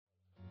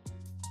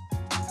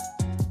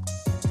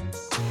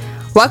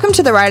Welcome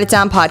to the Write It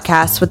Down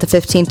podcast with the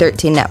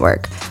 1513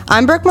 Network.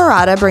 I'm Brooke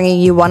Murata, bringing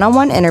you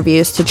one-on-one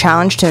interviews to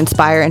challenge, to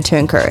inspire, and to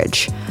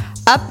encourage.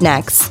 Up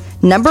next,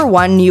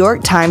 #1 New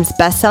York Times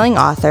bestselling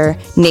author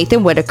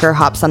Nathan Whitaker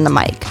hops on the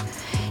mic.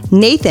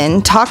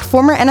 Nathan talked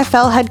former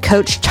NFL head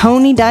coach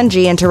Tony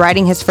Dungy into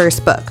writing his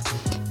first book.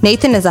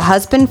 Nathan is a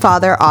husband,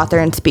 father, author,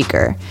 and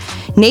speaker.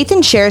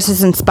 Nathan shares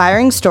his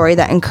inspiring story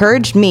that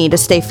encouraged me to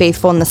stay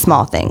faithful in the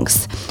small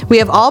things. We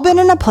have all been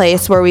in a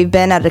place where we've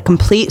been at a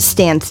complete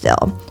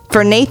standstill.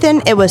 For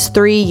Nathan, it was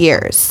 3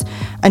 years,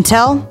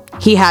 until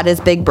he had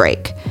his big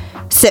break.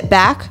 Sit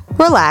back,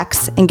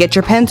 relax, and get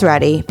your pens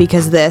ready,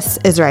 because this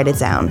is Write It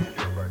Down.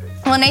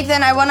 Well,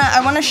 Nathan, I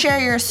wanna share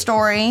your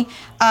story.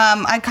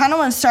 I kind of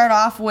want to start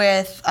off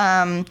with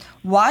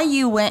why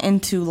you went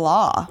into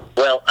law.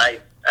 Well, I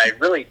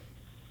really,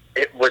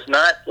 it was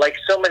not, like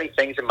so many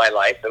things in my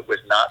life, it was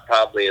not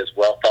probably as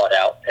well thought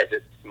out as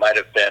it might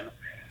have been,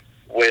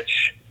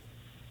 which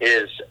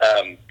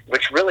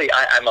really,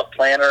 I'm a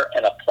planner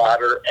and a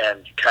plotter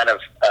and kind of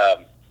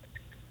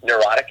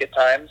neurotic at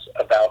times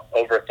about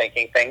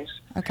overthinking things.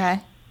 Okay.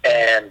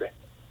 And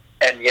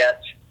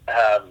yet,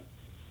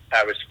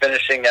 I was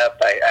finishing up,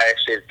 I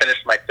actually had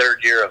finished my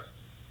third year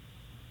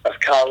of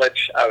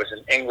college. I was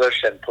an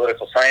English and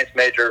political science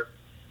major.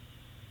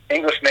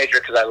 English major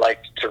because I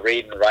liked to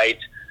read and write.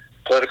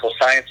 Political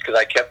science because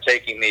I kept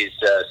taking these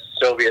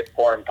Soviet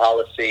foreign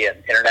policy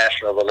and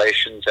international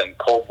relations and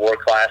Cold War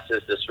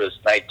classes. This was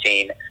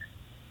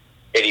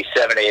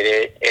 1987,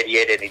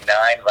 88,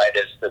 89, right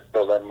as the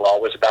Berlin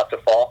Wall was about to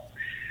fall.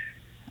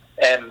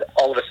 And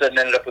all of a sudden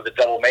ended up with a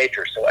double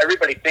major. So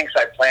everybody thinks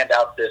I planned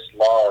out this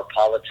law or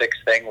politics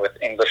thing with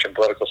English and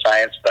political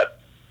science, but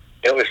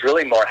it was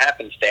really more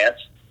happenstance.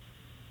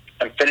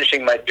 I'm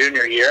finishing my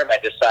junior year, and I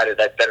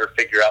decided I'd better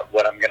figure out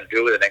what I'm going to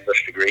do with an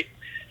English degree.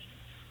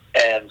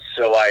 And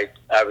so I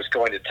was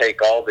going to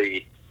take all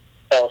the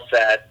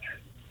LSAT,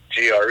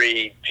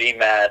 GRE,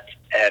 GMAT,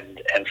 and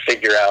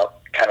figure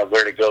out kind of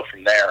where to go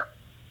from there.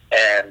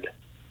 And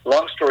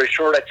long story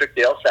short, I took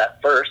the LSAT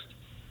first,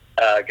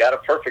 got a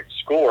perfect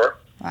score,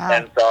 Wow.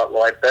 and thought,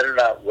 well, I better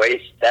not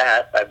waste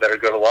that. I better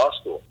go to law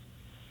school.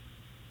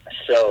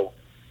 So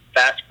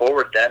fast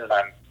forward then, and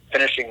I'm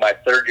finishing my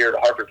third year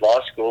at Harvard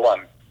Law School.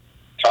 I'm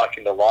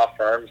talking to law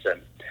firms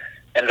and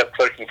ended up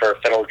clerking for a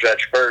federal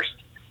judge first.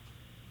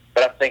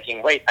 But I'm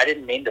thinking, wait, I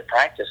didn't mean to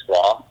practice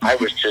law. I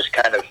was just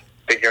kind of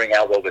figuring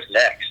out what was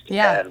next.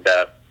 Yeah. And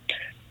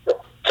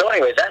so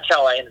anyway, that's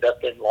how I ended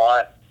up in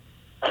law.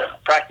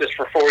 Practiced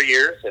for 4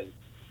 years and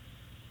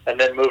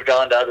then moved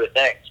on to other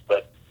things.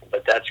 But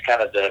that's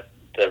kind of the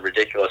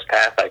ridiculous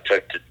path I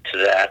took to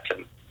that.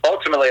 And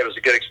ultimately, it was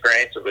a good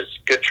experience. It was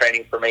good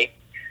training for me.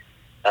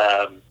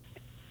 And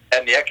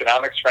the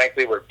economics,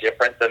 frankly, were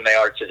different than they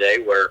are today,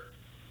 where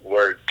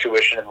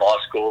tuition in law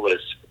school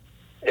is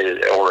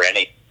or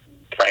any,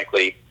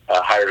 frankly,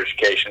 higher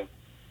education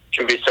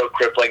can be so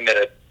crippling that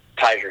it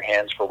ties your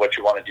hands for what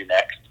you want to do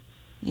next.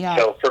 Yeah.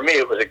 So for me,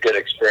 it was a good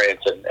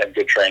experience and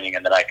good training,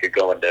 and then I could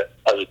go into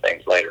other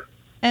things later.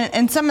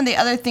 And some of the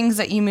other things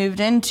that you moved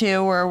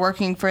into were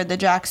working for the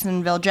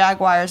Jacksonville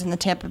Jaguars and the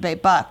Tampa Bay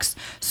Bucks.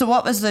 So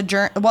what was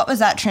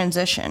that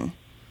transition?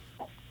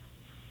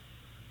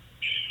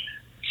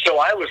 So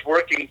I was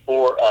working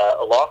for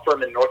a law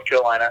firm in North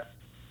Carolina,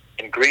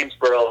 in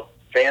Greensboro.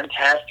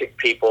 Fantastic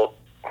people,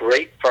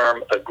 great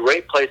firm, a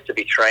great place to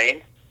be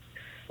trained,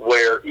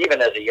 where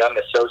even as a young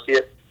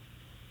associate,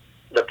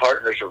 the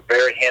partners were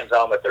very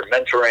hands-on with their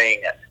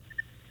mentoring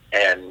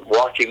and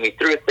walking me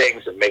through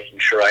things and making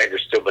sure I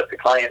understood what the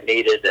client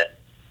needed,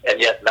 and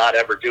yet not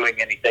ever doing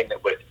anything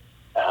that would,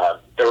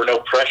 there were no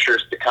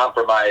pressures to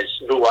compromise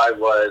who I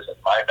was and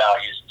my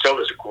values. So it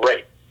was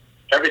great.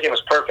 Everything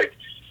was perfect,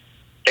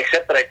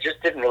 except that I just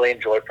didn't really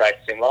enjoy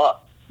practicing law.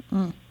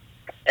 Mm.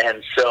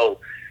 And so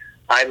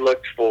I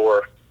looked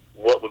for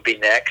what would be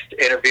next,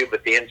 interviewed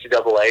with the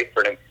NCAA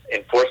for an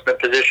enforcement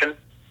position,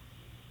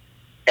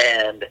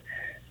 and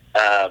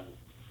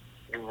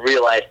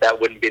realized that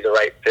wouldn't be the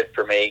right fit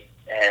for me,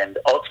 and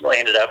ultimately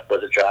ended up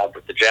with a job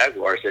with the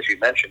Jaguars, as you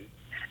mentioned.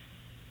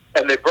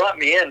 And they brought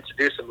me in to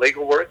do some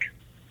legal work,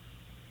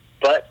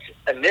 but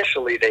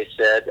initially they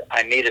said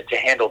I needed to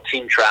handle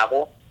team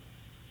travel.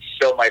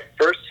 So my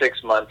first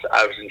 6 months,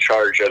 I was in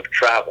charge of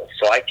travel.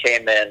 So I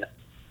came in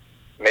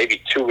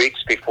maybe 2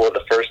 weeks before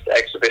the first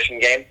exhibition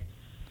game,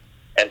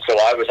 and so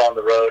I was on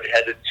the road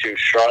headed to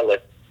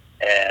Charlotte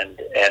and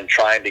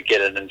trying to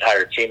get an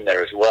entire team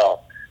there as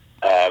well,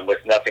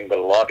 with nothing but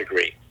a law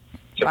degree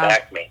to Wow.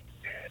 back me.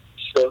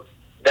 So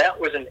that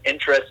was an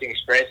interesting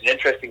experience, an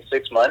interesting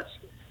 6 months.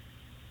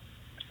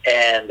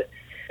 And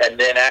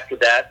then after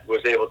that,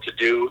 was able to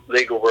do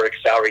legal work,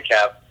 salary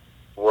cap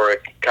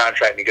work,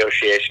 contract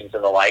negotiations,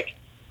 and the like.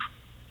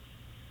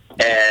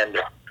 And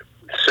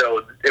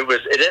so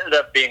it ended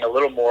up being a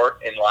little more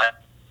in line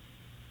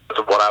with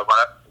what I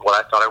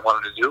thought I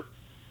wanted to do.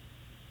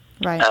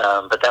 Right.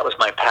 But that was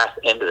my path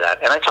into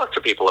that. And I talk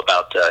to people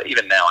about,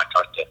 even now, I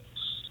talk to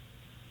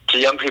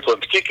young people in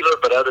particular,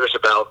 but others,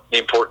 about the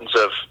importance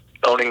of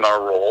owning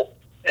our role,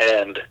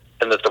 and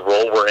that the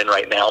role we're in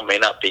right now may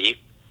not be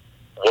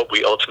what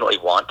we ultimately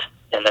want.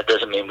 And that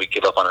doesn't mean we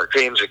give up on our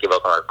dreams or give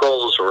up on our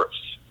goals,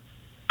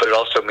 but it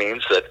also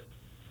means that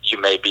you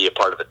may be a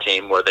part of a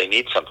team where they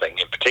need something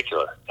in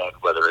particular, and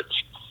whether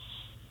it's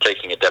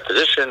taking a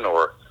deposition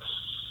or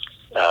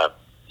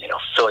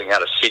filling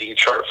out a seating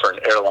chart for an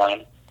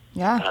airline,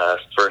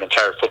 for an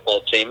entire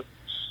football team.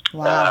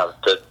 Wow.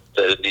 That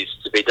it needs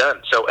to be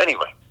done. So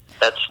anyway,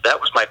 that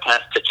was my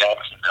path to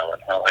Jacksonville,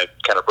 and how I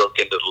kind of broke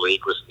into the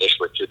league was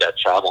initially through that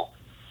travel.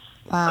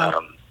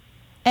 Wow.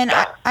 And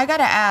I got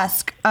to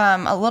ask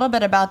a little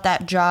bit about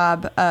that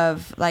job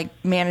of like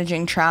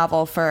managing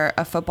travel for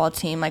a football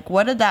team. Like,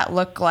 what did that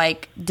look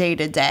like day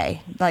to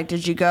day? Like,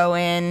 did you go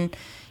in,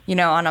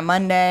 on a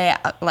Monday,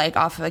 like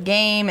off of a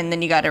game, and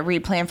then you got to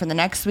replan for the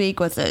next week?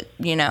 Was it,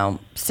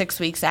 6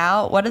 weeks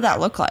out? What did that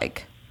look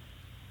like?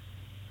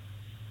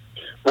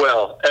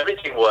 Well,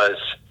 everything was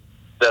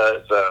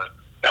the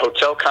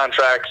hotel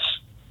contracts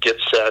get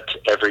set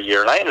every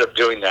year, and I ended up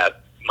doing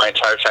that my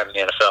entire time in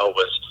the NFL.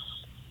 Was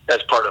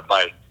as part of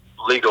my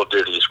legal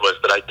duties was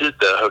that I did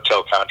the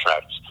hotel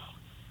contracts,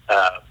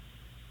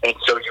 and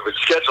so you would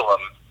schedule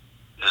them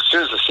as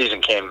soon as the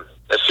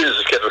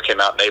schedule came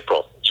out in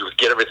April. You would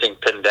get everything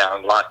pinned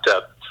down, locked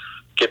up,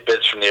 get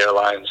bids from the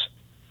airlines,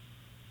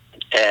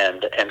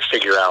 and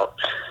figure out,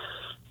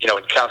 in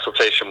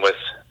consultation with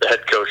the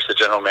head coach, the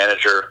general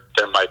manager,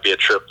 there might be a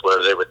trip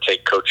where they would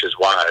take coaches'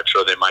 wives,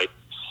 or there might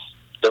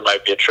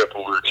be a trip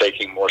where we were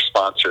taking more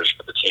sponsors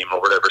for the team or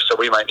whatever. So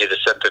we might need a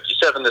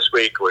 757 this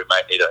week, or we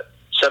might need a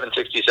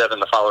 767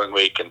 the following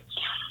week. And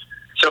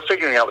so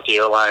figuring out with the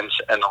airlines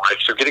and the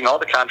like, so getting all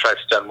the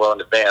contracts done well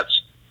in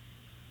advance.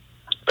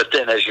 But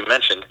then, as you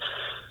mentioned,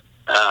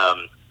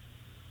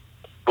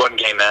 one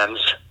game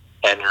ends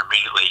and you're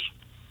immediately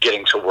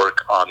getting to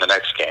work on the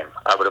next game.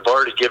 I would have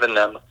already given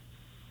them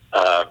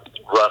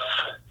rough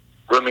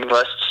rooming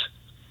lists,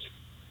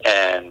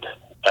 and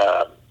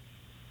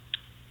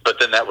but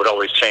then that would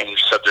always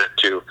change subject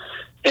to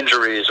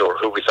injuries or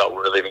who we thought we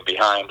were leaving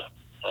behind.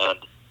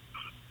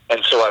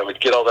 And so I would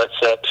get all that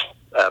set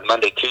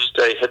Monday,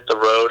 Tuesday, hit the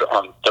road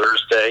on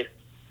Thursday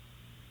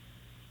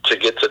to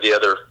get to the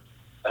other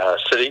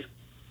city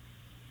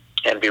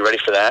and be ready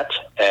for that,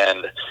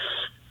 and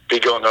be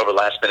going over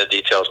last-minute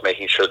details,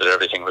 making sure that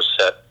everything was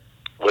set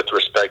with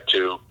respect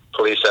to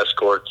police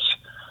escorts.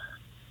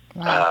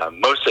 Wow.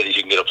 Most cities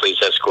you can get a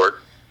police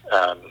escort.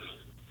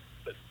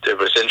 It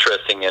was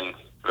interesting, and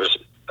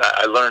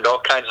I learned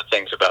all kinds of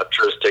things about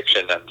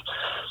jurisdiction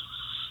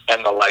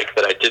and the like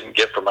that I didn't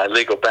get from my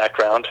legal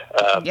background.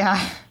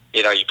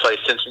 You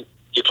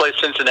play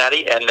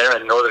Cincinnati, and they're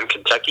in northern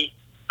Kentucky,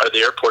 or the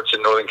airport's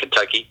in northern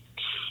Kentucky.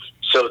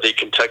 So the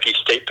Kentucky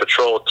State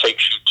Patrol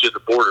takes you to the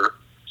border,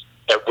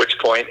 at which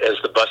point, as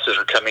the buses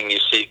are coming, you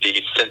see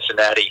the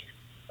Cincinnati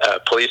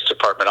Police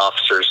Department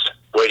officers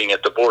waiting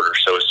at the border.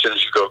 So as soon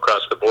as you go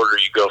across the border,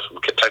 you go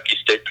from Kentucky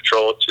State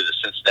Patrol to the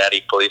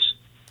Cincinnati Police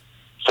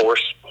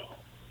Force,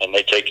 and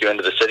they take you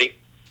into the city.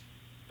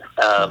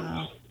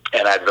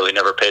 And I'd really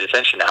never paid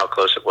attention to how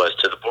close it was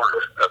to the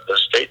border of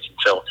those states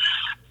until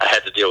I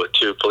had to deal with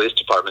two police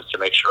departments to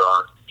make sure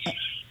our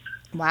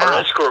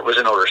escort was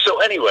in order.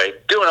 So anyway,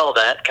 doing all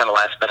that kind of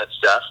last minute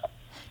stuff,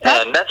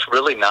 and that's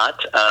really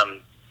not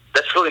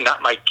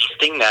my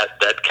gifting.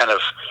 That kind of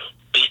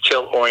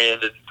detail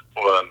oriented,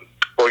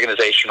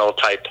 organizational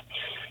type.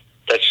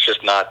 That's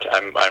just not.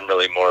 I'm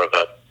really more of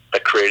a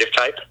creative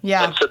type.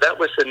 Yeah. And so that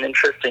was an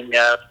interesting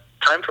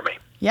time for me.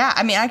 Yeah,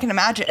 I mean, I can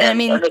imagine.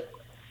 And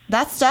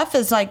that stuff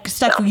is like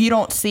stuff you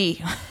don't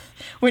see.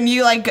 When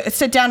you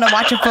sit down to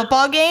watch a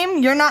football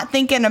game, you're not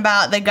thinking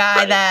about the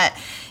guy that,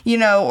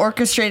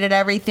 orchestrated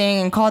everything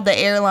and called the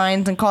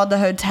airlines and called the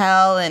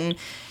hotel and,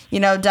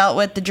 dealt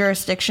with the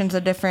jurisdictions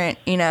of different,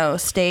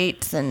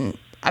 states. And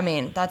I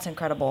mean, that's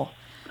incredible.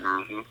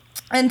 Mm-hmm.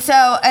 And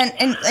so,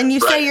 and you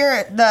say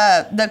you're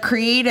the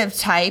creative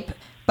type,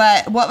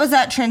 but what was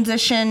that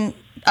transition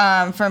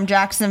from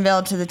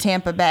Jacksonville to the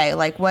Tampa Bay?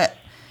 Like what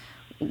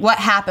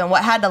happened?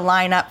 What had to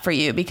line up for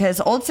you?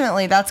 Because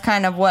ultimately that's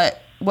kind of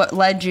what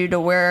led you to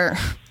where,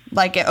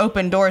 it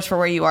opened doors for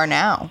where you are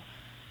now.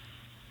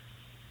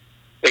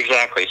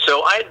 Exactly.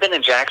 So I had been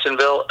in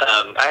Jacksonville.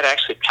 I had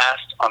actually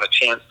passed on a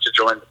chance to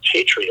join the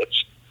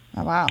Patriots.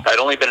 Oh, wow. I'd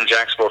only been in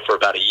Jacksonville for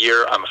about a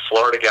year. I'm a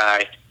Florida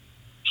guy,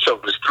 so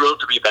was thrilled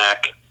to be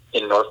back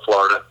in North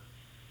Florida.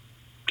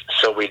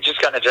 So we just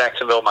got to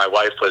Jacksonville. My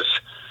wife was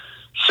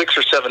 6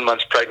 or 7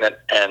 months pregnant,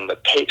 and the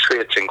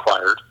Patriots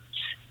inquired.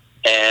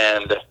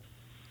 And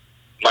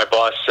my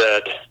boss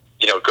said,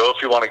 go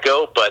if you want to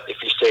go, but if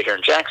you stay here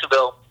in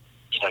Jacksonville,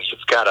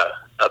 you've got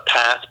a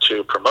path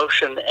to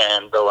promotion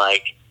and the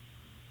like.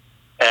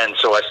 And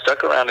so I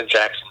stuck around in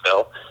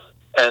Jacksonville,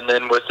 and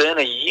then within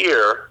a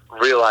year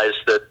realized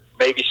that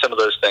maybe some of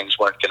those things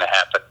weren't going to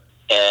happen.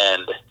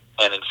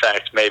 And in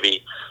fact,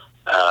 maybe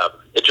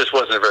it just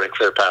wasn't a very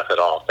clear path at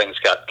all. Things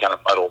got kind of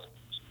muddled.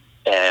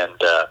 And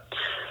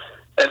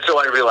so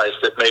I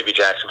realized that maybe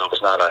Jacksonville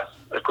was not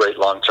a great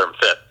long-term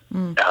fit.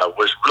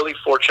 Was really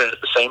fortunate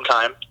at the same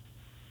time.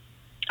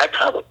 I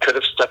probably could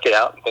have stuck it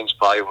out, and things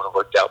probably would have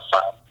worked out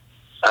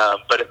fine.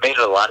 But it made it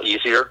a lot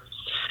easier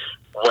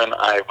when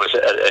I was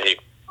at a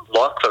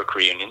law clerk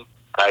reunion.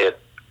 I had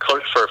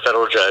clerked for a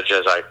federal judge,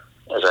 as I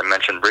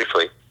mentioned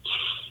briefly.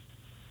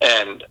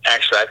 And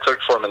actually, I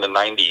clerked for him in the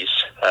 90s.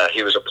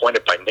 He was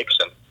appointed by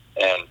Nixon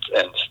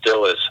and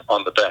still is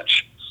on the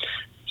bench.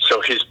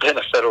 So he's been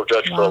a federal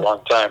judge for a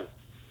long time.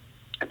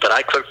 But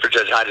I clerked for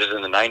Judge Hodges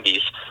in the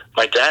 90s.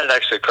 My dad had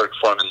actually clerked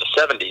for him in the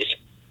 70s.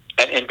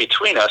 And in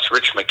between us,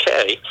 Rich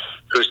McKay,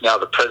 who's now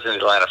the president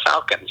of the Atlanta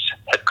Falcons,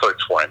 had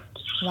clerked for him.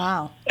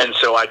 Wow. And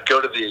so I'd go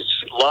to these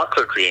law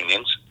clerk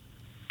reunions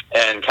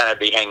and kind of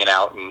be hanging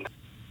out. And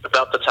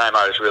about the time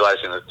I was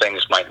realizing that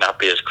things might not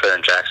be as clear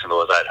in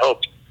Jacksonville as I'd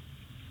hoped,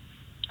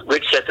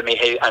 Rich said to me,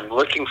 "Hey, I'm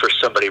looking for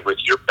somebody with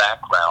your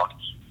background.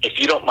 If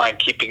you don't mind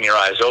keeping your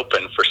eyes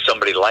open for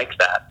somebody like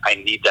that, I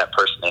need that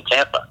person in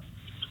Tampa."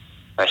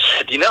 I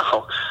said,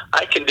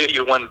 I can do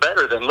you one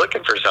better than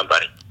looking for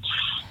somebody.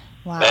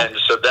 Wow. And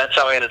so that's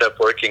how I ended up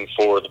working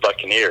for the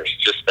Buccaneers,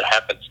 just the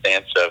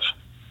happenstance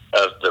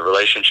of the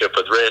relationship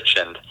with Rich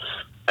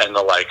and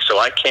the like. So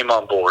I came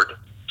on board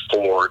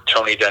for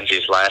Tony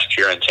Dungy's last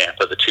year in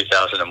Tampa, the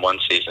 2001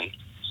 season,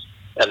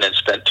 and then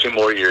spent 2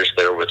 more years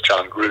there with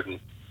John Gruden.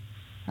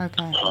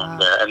 Okay. Wow.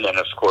 And then,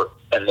 of course,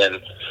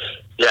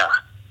 yeah.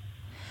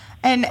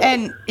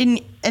 And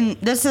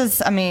this is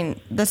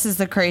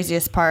the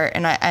craziest part,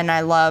 and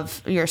I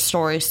love your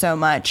story so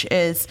much,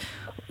 is,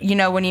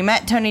 when you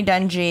met Tony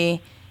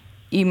Dungy,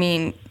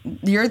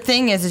 your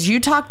thing is you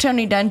talked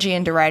Tony Dungy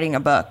into writing a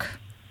book.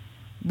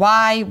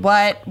 Why,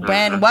 what,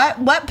 when,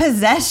 what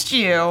possessed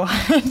you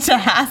to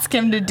ask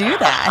him to do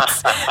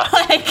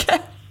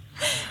that?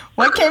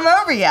 What came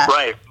over you?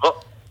 Right.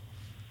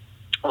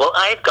 Well,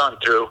 I've gone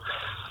through,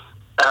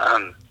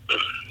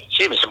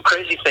 some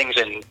crazy things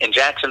in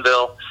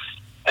Jacksonville.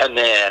 And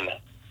then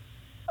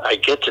I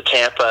get to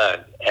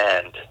Tampa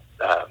and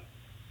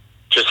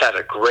just had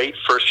a great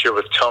first year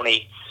with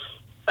Tony.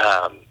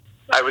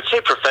 I would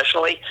say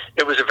professionally,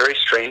 it was a very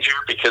strange year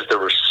because there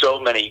were so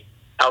many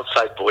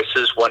outside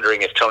voices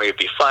wondering if Tony would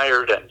be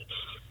fired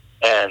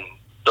and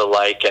the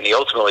like. And he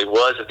ultimately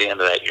was at the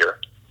end of that year.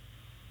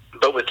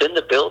 But within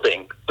the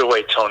building, the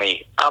way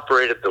Tony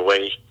operated, the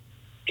way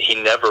he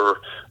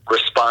never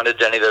responded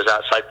to any of those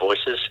outside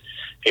voices,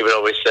 he would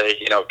always say,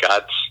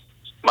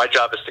 my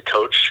job is to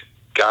coach.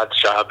 God's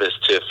job is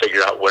to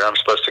figure out where I'm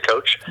supposed to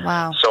coach.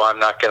 Wow. So I'm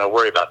not going to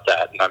worry about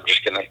that, and I'm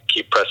just going to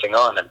keep pressing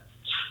on.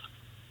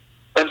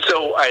 And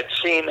so I had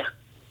seen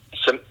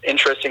some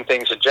interesting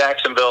things in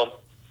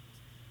Jacksonville,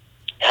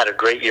 had a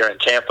great year in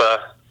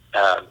Tampa,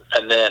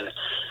 and then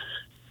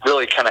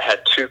really kind of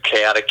had 2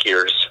 chaotic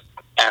years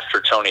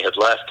after Tony had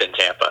left in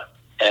Tampa.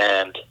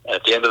 And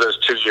at the end of those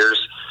 2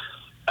 years,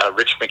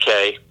 Rich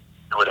McKay,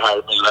 who had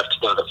hired me, left to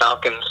go to the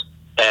Falcons.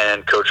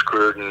 And Coach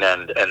Gruden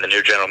and the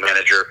new general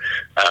manager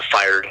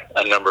fired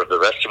a number of the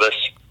rest of us.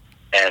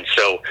 And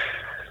so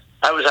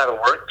I was out of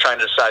work trying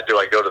to decide, do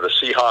I go to the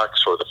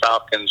Seahawks or the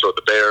Falcons or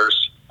the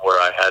Bears, where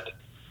I had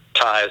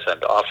ties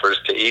and offers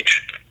to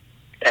each.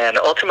 And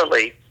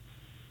ultimately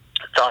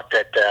thought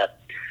that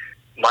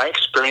my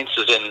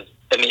experiences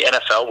in the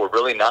NFL were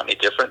really not any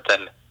different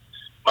than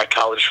my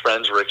college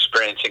friends were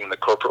experiencing in the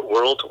corporate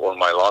world or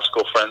my law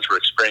school friends were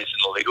experiencing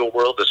in the legal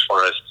world, as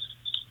far as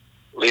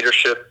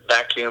leadership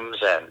vacuums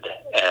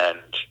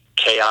and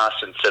chaos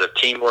instead of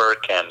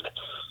teamwork and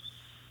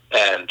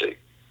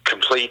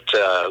complete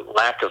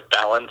lack of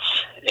balance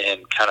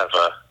in kind of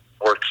a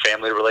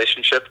work-family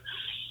relationship.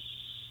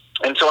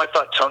 And so I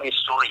thought Tony's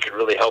story could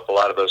really help a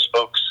lot of those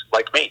folks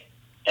like me.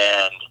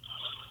 And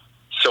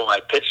so I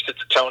pitched it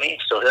to Tony.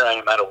 So here I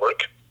am out of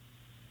work.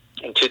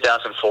 In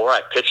 2004,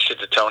 I pitched it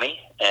to Tony,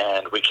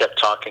 and we kept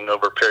talking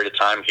over a period of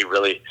time. He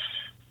really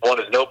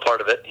wanted no part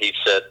of it. He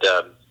said,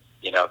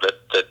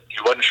 that he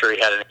wasn't sure he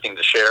had anything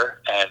to share,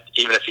 and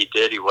even if he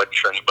did, he wasn't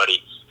sure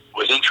anybody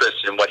was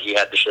interested in what he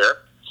had to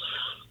share.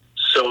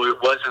 So it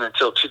wasn't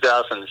until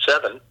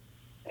 2007,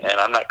 and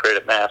I'm not great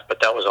at math, but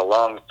that was a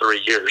long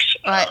 3 years.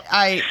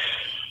 I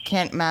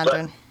can't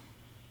imagine.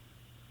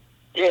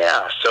 But,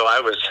 yeah, so I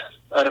was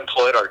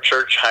unemployed. Our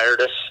church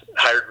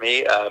hired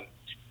me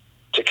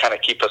to kind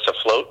of keep us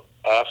afloat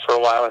for a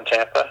while in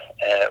Tampa,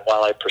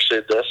 while I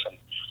pursued this,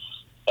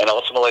 and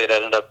ultimately it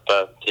ended up,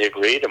 he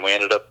agreed, and we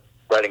ended up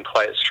writing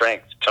Quiet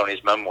Strength,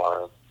 Tony's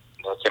memoir.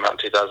 That came out in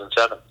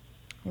 2007.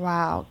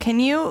 Wow. Can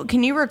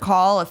you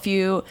recall a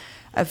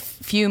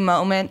few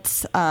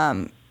moments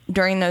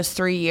during those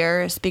 3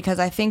 years? Because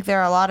I think there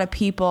are a lot of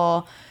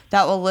people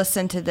that will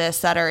listen to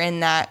this that are in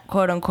that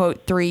quote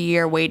unquote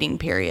 3-year waiting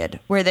period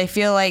where they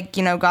feel like,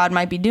 God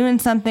might be doing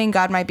something,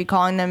 God might be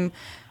calling them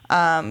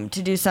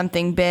to do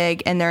something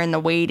big, and they're in the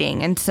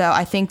waiting. And so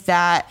I think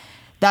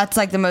that's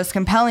like the most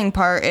compelling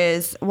part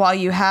is, while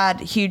you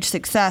had huge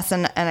success,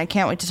 and I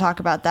can't wait to talk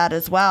about that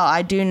as well,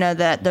 I do know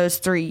that those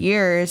 3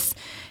 years,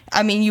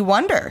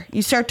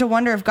 you start to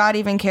wonder if God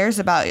even cares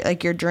about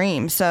like your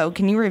dreams. So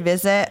can you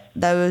revisit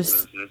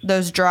those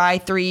dry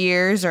 3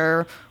 years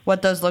or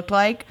what those looked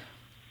like?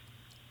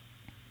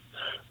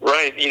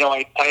 Right.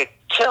 I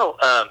tell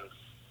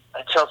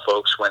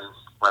folks when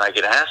I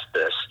get asked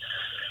this,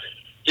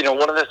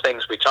 one of the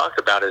things we talk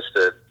about is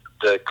the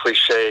the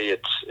cliche,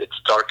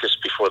 it's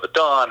darkest before the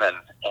dawn, and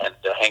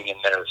hang in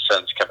there, the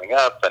sun's coming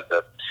up,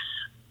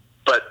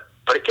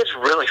 but it gets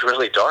really,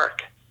 really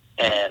dark,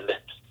 and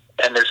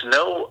there's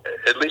no,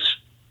 at least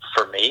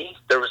for me,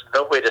 there was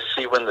no way to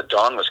see when the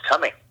dawn was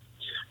coming.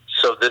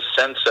 So this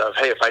sense of,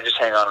 hey, if I just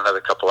hang on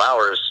another couple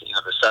hours,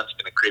 the sun's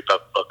going to creep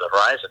up above the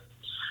horizon.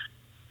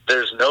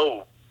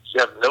 You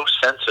have no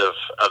sense of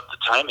the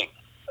timing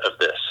of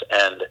this,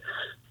 and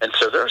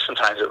so there were some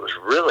times it was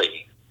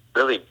really,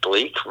 really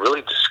bleak,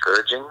 really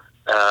discouraging.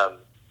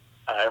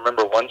 I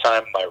remember one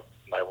time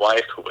my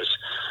wife, who was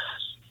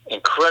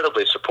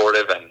incredibly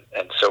supportive,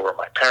 and so were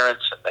my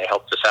parents, and they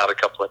helped us out a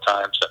couple of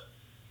times.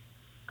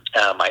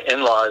 And, my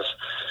in-laws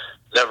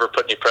never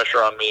put any pressure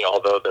on me,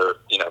 although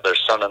their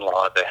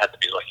son-in-law, they had to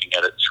be looking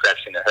at it,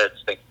 scratching their heads,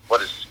 thinking,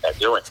 what is this guy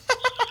doing?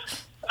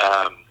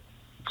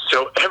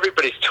 So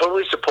everybody's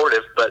totally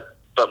supportive, but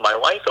my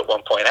wife at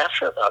one point,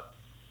 after about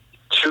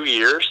 2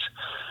 years,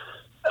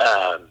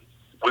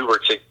 we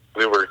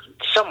were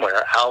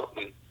somewhere out,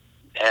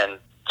 and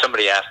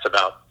somebody asked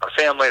about our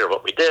family or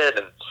what we did,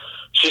 and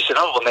she said,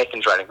 oh, well,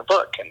 Nathan's writing a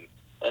book,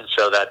 and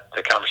so that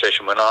the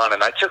conversation went on,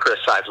 and I took her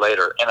aside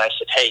later, and I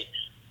said, hey,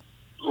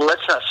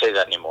 let's not say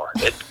that anymore.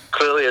 It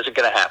clearly isn't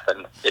going to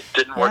happen. It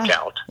didn't work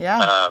out.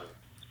 Yeah.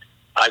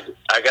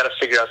 I got to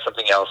figure out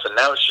something else, and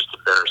now it's just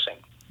embarrassing.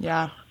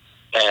 Yeah.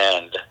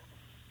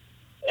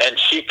 And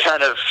she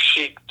kind of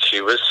she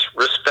was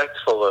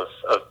respectful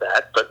of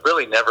that, but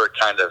really never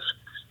kind of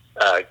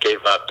gave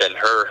up in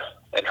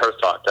her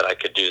thought that I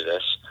could do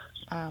this.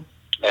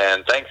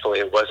 And thankfully,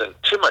 it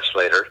wasn't too much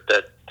later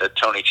that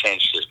Tony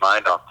changed his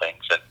mind on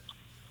things, and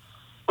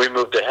we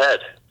moved ahead.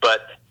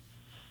 But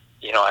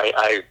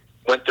I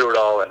went through it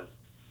all, and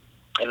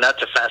not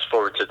to fast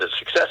forward to the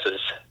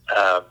successes,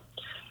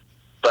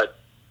 but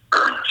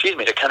excuse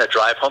me, to kind of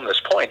drive home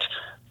this point,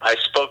 I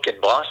spoke in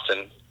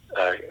Boston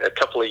a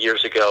couple of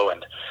years ago,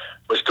 and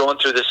was going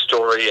through this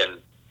story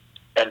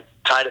and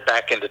tied it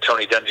back into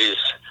Tony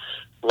Dungy's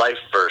life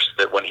verse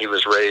that when he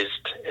was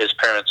raised, his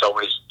parents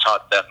always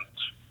taught them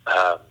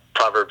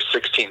Proverbs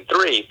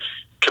 16:3,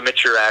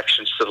 commit your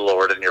actions to the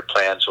Lord and your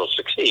plans will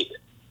succeed.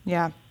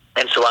 Yeah.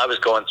 And so I was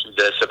going through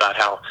this about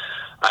how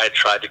I had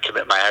tried to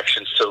commit my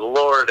actions to the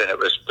Lord, and it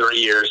was 3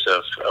 years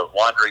of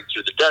wandering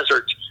through the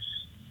desert,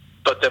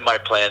 but then my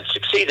plan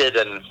succeeded,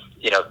 and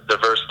the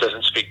verse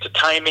doesn't speak to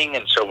timing,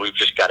 and so we've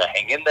just got to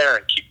hang in there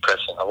and keep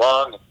pressing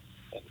along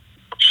and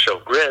show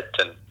grit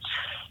and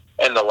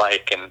the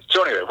like. And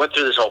so anyway, went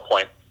through this whole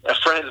point. A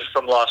friend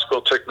from law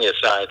school took me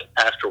aside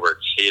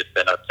afterwards. He had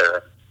been up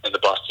there in the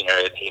Boston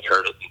area, and he'd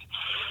heard it. And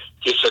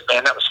he said,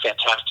 man, that was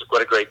fantastic.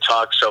 What a great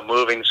talk. So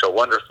moving, so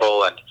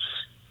wonderful. And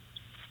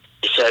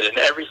he said, and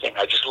everything,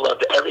 I just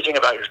loved everything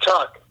about your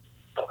talk,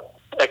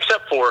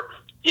 except for,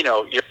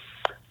 your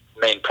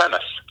main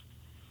premise.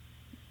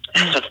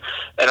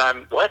 And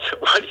I'm, what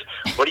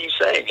are you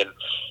saying?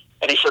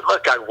 And he said,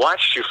 look, I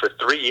watched you for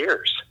 3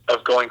 years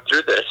of going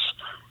through this.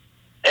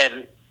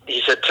 And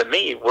he said, to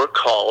me, we're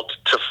called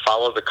to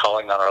follow the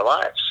calling on our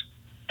lives,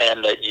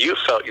 and that you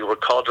felt you were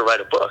called to write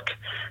a book.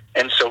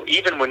 And so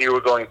even when you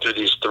were going through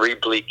these 3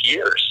 bleak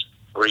years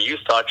where you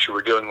thought you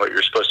were doing what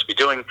you're supposed to be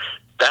doing,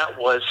 that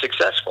was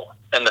successful.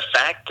 And the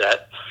fact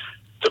that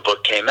the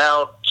book came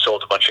out,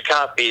 sold a bunch of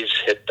copies,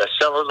 hit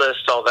bestseller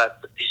list, all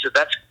that, he said,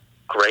 that's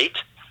great,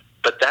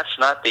 but that's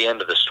not the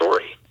end of the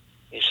story.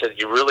 He said,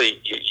 you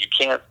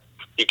can't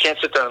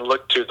sit there and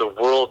look to the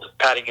world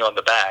patting you on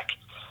the back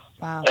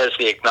as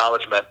the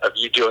acknowledgement of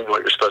you doing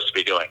what you're supposed to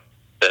be doing,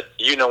 that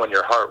in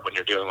your heart when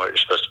you're doing what you're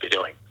supposed to be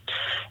doing.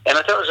 And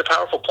I thought it was a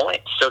powerful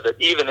point, so that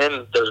even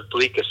in those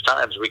bleakest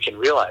times, we can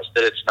realize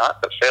that it's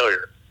not the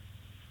failure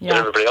that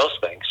everybody else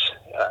thinks,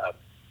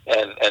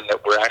 and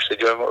that we're actually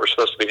doing what we're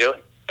supposed to be doing.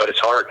 But it's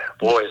hard.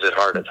 Boy, is it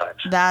hard at times.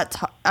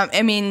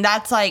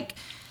 That's like,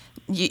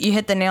 you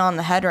hit the nail on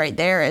the head right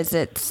there.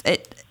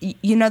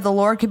 The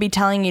Lord could be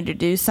telling you to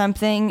do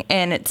something,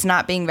 and it's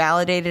not being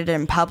validated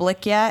in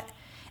public yet.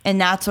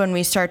 And that's when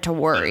we start to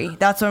worry.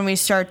 That's when we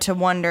start to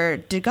wonder,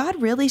 did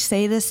God really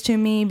say this to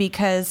me?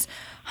 Because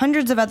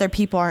hundreds of other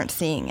people aren't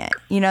seeing it.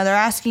 They're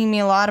asking me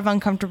a lot of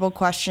uncomfortable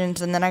questions,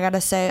 and then I got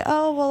to say,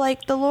 oh, well,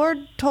 like, the Lord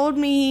told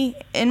me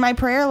in my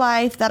prayer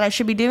life that I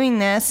should be doing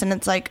this, and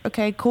it's like,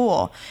 okay,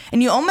 cool.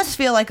 And you almost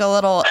feel like a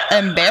little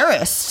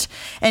embarrassed,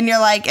 and you're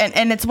like,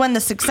 and it's when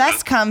the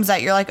success comes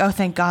that you're like, oh,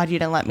 thank God you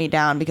didn't let me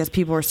down, because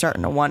people were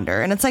starting to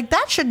wonder. And it's like,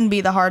 that shouldn't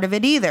be the heart of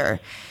it either.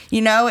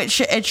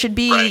 It should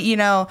be,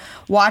 right.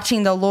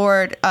 Watching the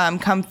Lord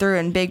come through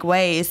in big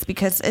ways,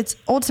 because it's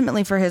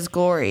ultimately for his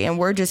glory, and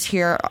we're just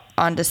here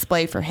on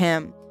display for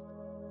him.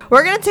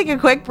 We're going to take a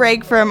quick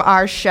break from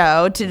our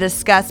show to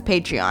discuss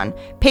Patreon.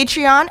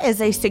 Patreon is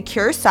a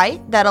secure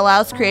site that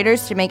allows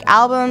creators to make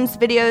albums,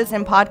 videos,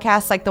 and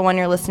podcasts like the one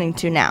you're listening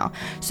to now.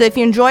 So if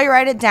you enjoy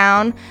Write It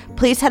Down,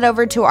 please head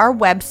over to our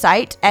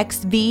website,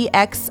 xvxii.com,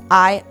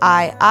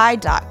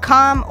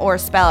 or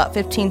spell out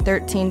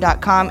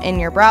 1513.com in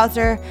your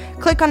browser.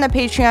 Click on the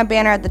Patreon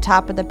banner at the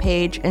top of the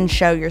page and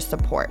show your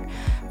support.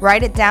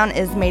 Write It Down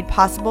is made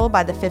possible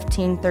by the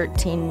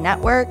 1513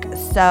 Network,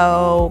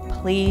 so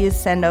please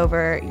send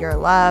over your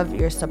love,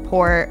 your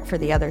support for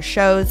the other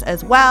shows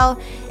as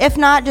well. If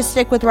not, just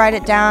stick with Write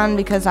It Down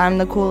because I'm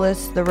the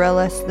coolest, the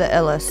realest, the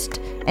illest.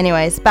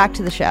 Anyways, back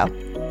to the show.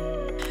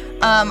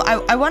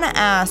 I want to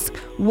ask,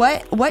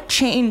 what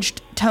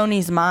changed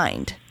Tony's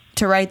mind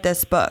to write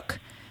this book?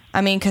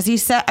 I mean, because he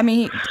said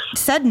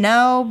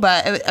no,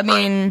 but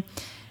and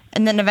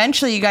then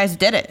eventually you guys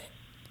did it.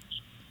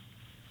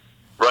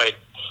 Right.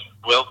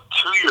 Well,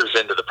 2 years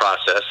into the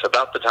process,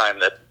 about the time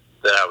that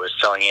I was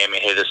telling Amy,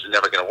 hey, this is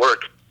never going to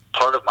work,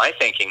 part of my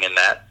thinking in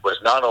that was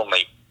not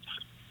only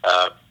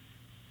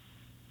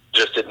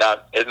just it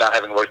not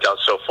having worked out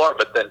so far,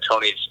 but then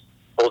Tony's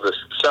oldest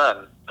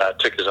son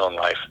took his own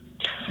life.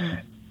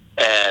 Mm.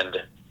 And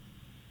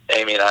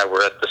Amy and I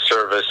were at the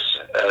service,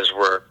 as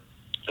were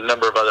a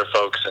number of other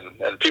folks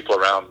and people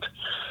around.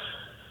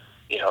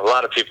 You know, a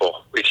lot of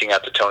people reaching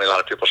out to Tony, a lot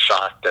of people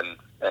shocked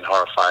and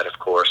horrified, of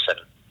course.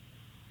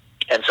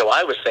 And so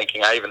I was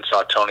thinking, I even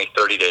saw Tony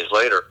 30 days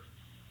later,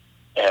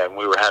 and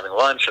we were having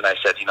lunch, and I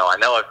said, I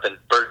know I've been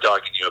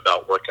bird-dogging you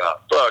about working on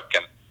a book,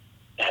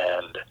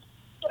 and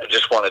I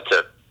just wanted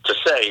to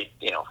say,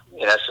 in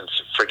essence,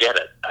 forget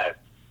it. I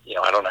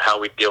don't know how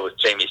we'd deal with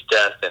Jamie's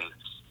death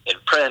in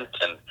print,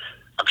 and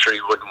I'm sure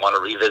you wouldn't want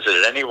to revisit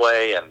it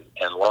anyway,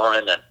 and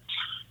Lauren, and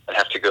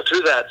have to go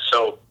through that,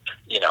 so,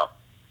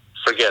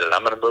 forget it.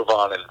 I'm going to move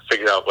on and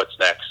figure out what's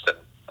next,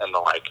 and the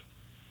like.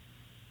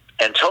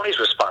 And Tony's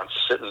response,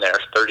 sitting there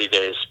 30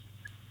 days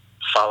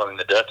following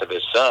the death of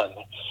his son,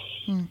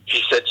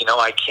 he said,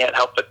 I can't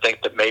help but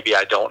think that maybe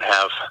I don't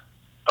have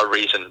a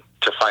reason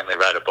to finally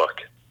write a book.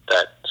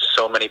 That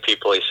so many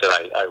people, he said,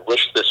 I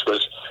wish I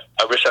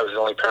was the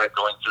only parent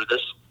going through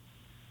this,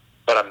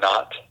 but I'm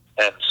not.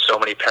 And so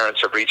many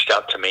parents have reached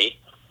out to me,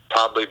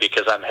 probably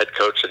because I'm head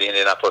coach of the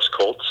Indianapolis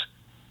Colts,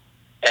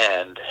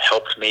 and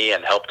helped me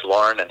and helped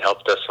Lauren and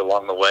helped us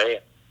along the way.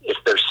 If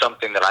there's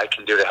something that I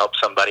can do to help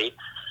somebody,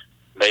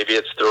 maybe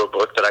it's through a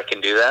book that I can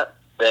do that,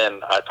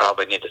 then I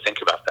probably need to think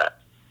about that.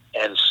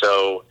 And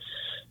so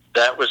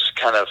that was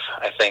kind of,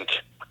 I think,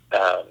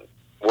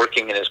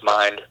 working in his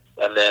mind.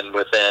 And then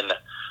within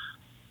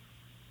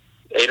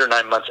 8 or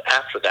 9 months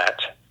after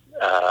that,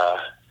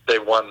 they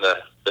won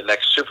the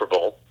next Super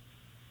Bowl,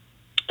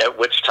 at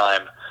which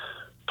time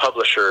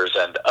publishers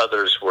and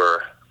others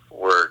were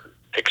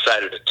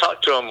excited to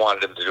talk to him,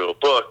 wanted him to do a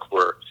book,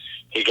 where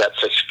he got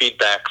such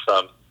feedback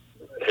from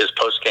his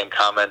post-game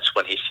comments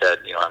when he said,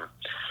 I'm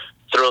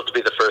thrilled to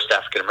be the first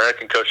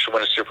African-American coach to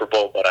win a Super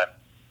Bowl, but I'm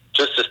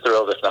just as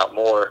thrilled, if not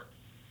more,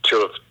 to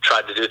have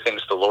tried to do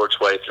things the Lord's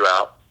way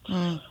throughout.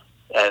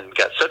 And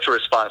got such a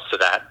response to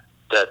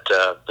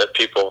that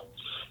people,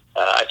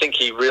 I think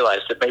he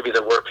realized that maybe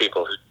there were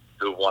people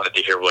who wanted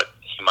to hear what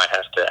he might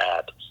have to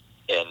add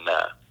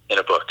in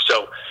a book.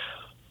 So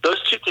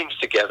those two things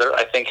together,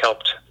 I think,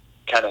 helped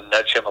kind of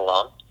nudge him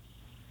along.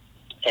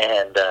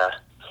 And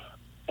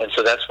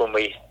so that's when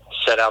we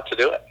set out to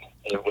do it.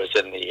 It was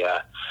in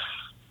the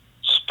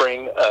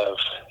spring of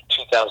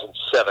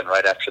 2007,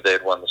 right after they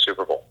had won the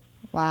Super Bowl.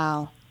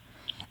 Wow.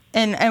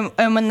 And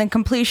when the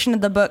completion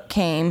of the book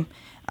came,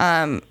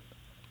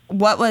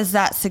 what was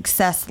that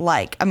success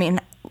like? I mean,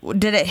 when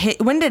did it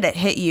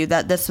hit you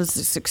that this was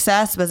a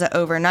success? Was it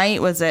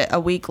overnight? Was it a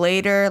week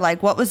later?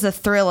 Like, what was the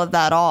thrill of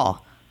that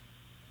all?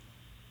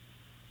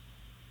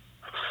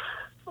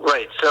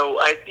 Right. So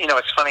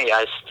it's funny.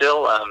 I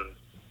still, I'm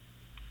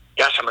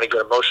going to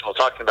get emotional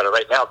talking about it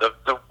right now.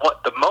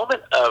 The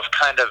moment of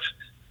kind of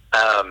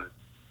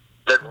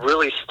that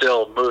really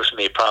still moves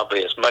me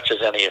probably as much as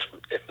any,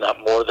 if not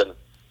more than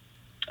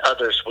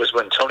others, was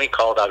when Tony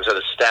called. I was at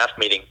a staff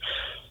meeting,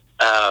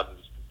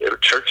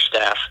 church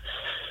staff,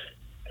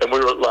 and we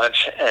were at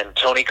lunch, and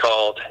Tony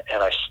called,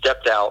 and I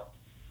stepped out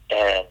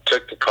and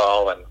took the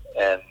call,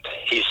 and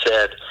he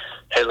said,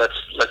 hey,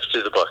 let's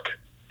do the book,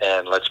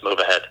 and let's move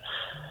ahead.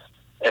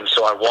 And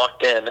so I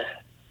walked in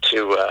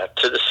to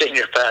the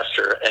senior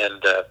pastor, and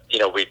the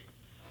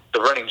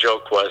running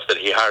joke was that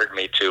he hired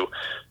me to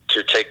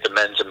take the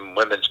men's and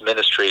women's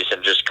ministries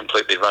and just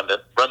completely run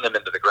them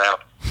into the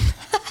ground.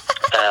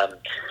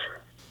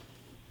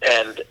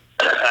 And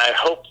I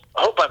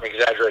hope I'm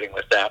exaggerating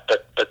with that,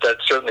 but that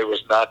certainly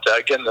was not.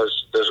 Again,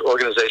 those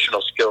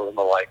organizational skills and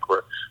the like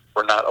were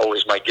not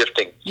always my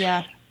gifting.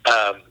 Yeah.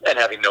 And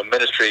having no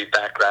ministry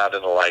background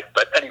and the like.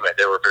 But anyway,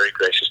 they were very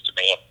gracious to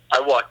me. I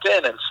walked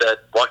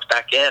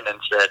back in and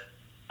said,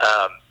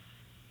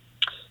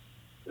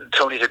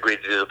 Tony's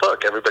agreed to do the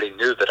book. Everybody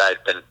knew that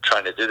I'd been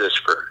trying to do this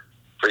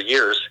for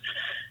years.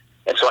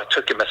 And so I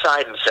took him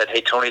aside and said,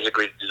 hey, Tony's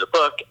agreed to do the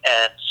book.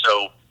 And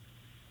so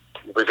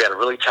we've got a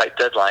really tight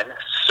deadline.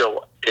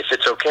 So if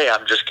it's okay,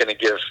 I'm just going to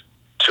give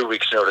 2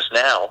 weeks notice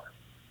now.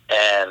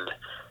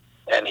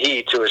 And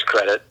he, to his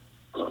credit,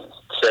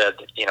 said,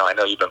 I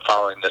know you've been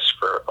following this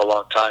for a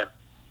long time.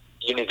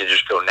 You need to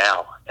just go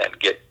now and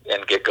get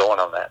going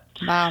on that.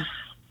 Wow.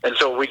 And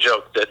so we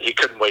joked that he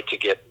couldn't wait to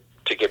get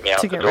me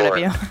out the door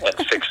and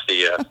fix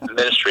the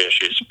ministry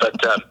issues. But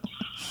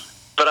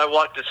But I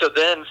walked, so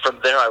then from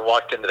there I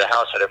walked into the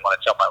house. I didn't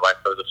want to tell my wife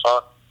over the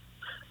phone.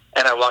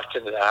 And I walked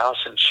into the house,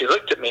 and she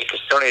looked at me because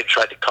Tony had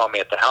tried to call me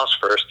at the house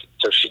first,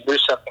 so she knew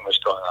something was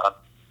going on.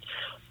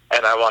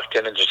 And I walked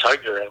in and just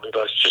hugged her, and we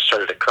both just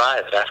started to cry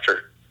that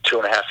after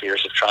 2.5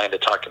 years of trying to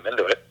talk him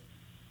into it,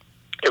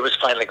 it was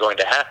finally going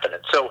to happen.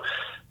 And so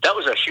that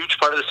was a huge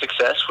part of the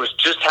success, was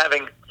just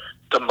having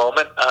the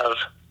moment of,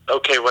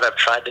 okay, what I've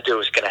tried to do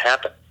is going to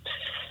happen.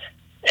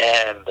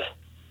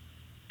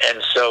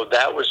 And so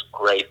that was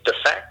great. The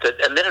fact that,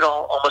 and then it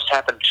all almost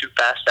happened too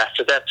fast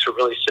after that to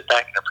really sit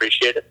back and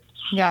appreciate it.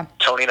 Yeah.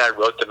 Tony and I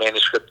wrote the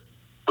manuscript.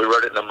 We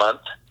wrote it in a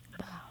month.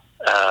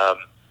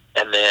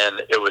 And then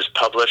it was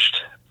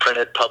published,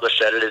 printed,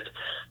 published, edited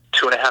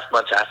 2.5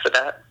 months after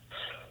that.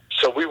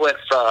 So we went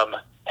from,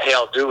 hey,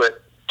 I'll do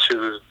it,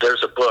 to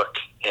there's a book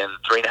in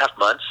 3.5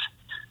 months,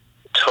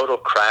 total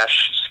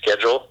crash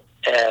schedule.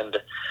 And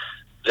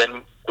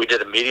then we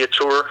did a media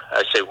tour.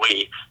 I say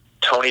we.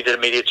 Tony did a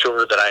media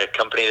tour that I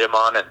accompanied him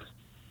on.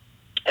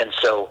 And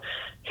so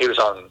he was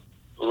on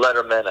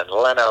Letterman and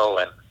Leno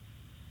and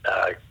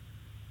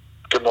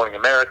Good Morning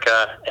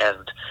America.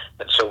 And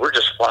so we're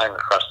just flying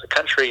across the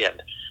country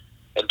and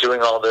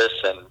doing all this.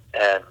 And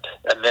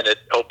then it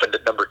opened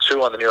at number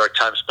 2 on the New York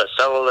Times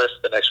bestseller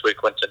list. The next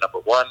week went to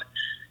number 1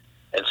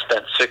 and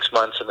spent 6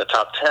 months in the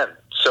top 10.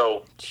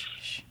 So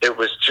it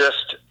was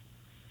just,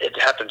 it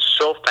happened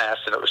so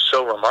fast and it was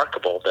so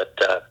remarkable that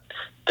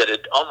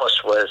it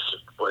almost was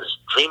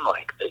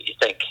dreamlike, that you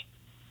think,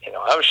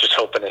 I was just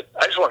hoping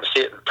I just wanted to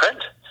see it in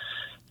print.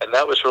 And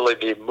that was really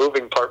the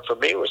moving part for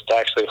me, was to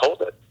actually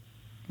hold it.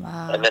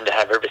 Wow. And then to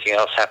have everything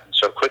else happen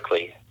so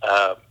quickly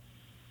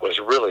was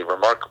really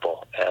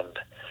remarkable and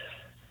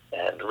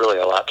really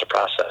a lot to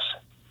process.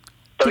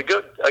 But a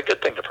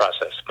good thing to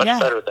process, much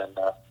better than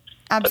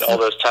all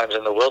those times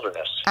in the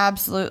wilderness.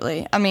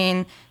 Absolutely. I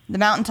mean, the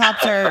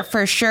mountaintops are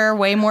for sure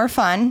way more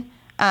fun.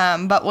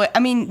 But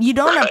you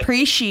don't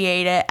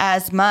appreciate it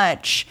as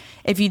much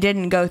if you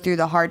didn't go through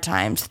the hard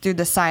times, through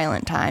the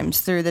silent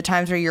times, through the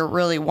times where you're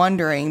really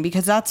wondering,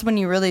 because that's when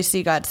you really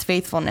see God's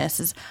faithfulness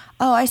is,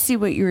 oh, I see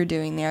what you were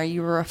doing there.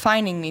 You were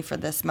refining me for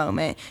this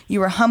moment.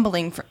 You were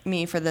humbling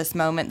me for this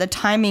moment. The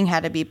timing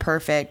had to be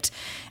perfect.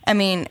 I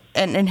mean,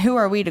 and who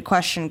are we to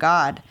question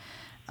God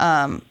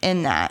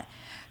in that?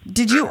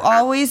 Did you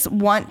always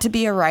want to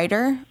be a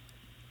writer?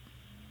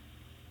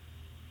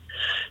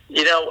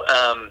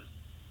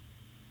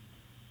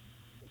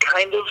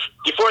 Kind of.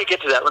 Before I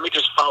get to that, let me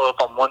just follow up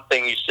on one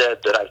thing you said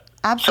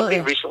Absolutely. Somebody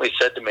recently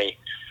said to me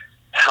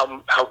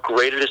how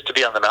great it is to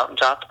be on the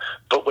mountaintop,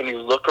 but when you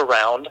look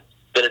around,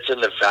 that it's in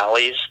the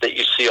valleys that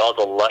you see all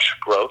the lush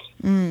growth,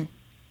 and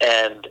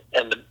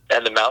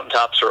the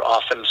mountaintops are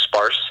often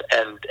sparse,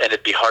 and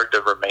it'd be hard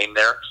to remain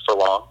there for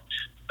long.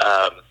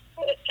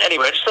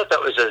 Anyway, I just thought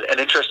that was an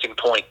interesting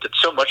point, that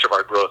so much of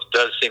our growth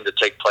does seem to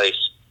take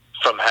place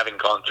from having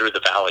gone through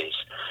the valleys,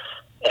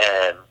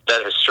 and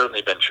that has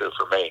certainly been true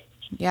for me.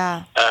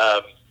 Yeah. I've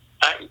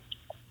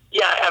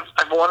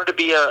wanted to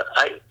be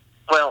I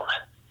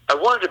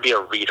wanted to be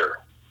a reader.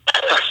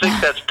 I think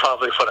that's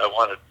probably what I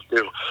wanted to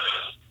do.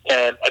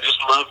 And I just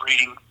love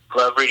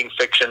reading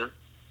fiction,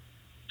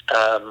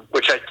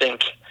 which I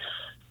think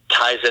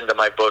ties into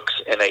my books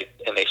in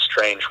a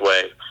strange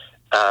way.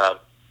 But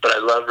I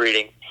love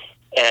reading,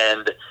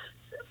 and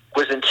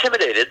was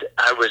intimidated.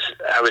 I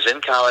was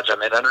in college.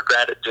 I'm in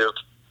undergrad at Duke,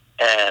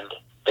 and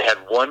they had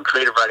one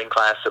creative writing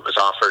class that was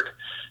offered.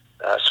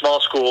 Small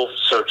school,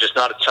 so just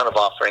not a ton of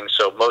offerings.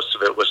 So most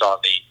of it was on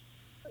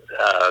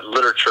the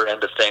literature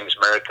end of things,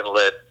 American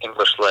Lit,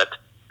 English Lit.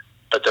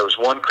 But there was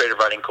one creative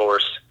writing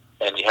course,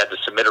 and you had to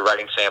submit a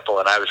writing sample,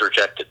 and I was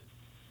rejected.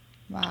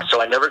 Wow.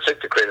 So I never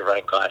took the creative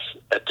writing class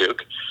at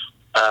Duke.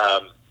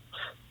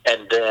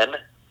 And then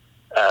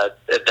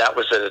that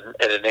was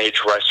at an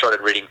age where I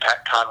started reading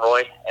Pat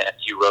Conroy, and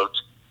he wrote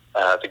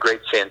The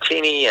Great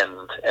Santini and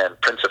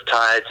Prince of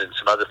Tides and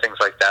some other things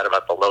like that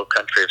about the low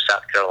country of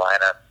South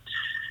Carolina.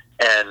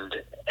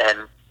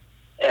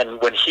 And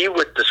when he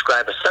would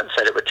describe a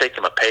sunset, it would take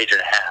him a page and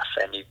a half,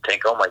 and you'd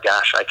think, oh my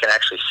gosh, I can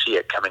actually see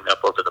it coming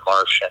up over the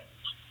marsh. And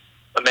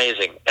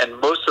amazing. And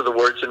most of the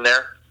words in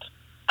there,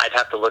 I'd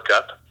have to look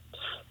up,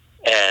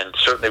 and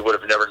certainly would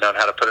have never known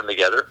how to put them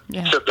together.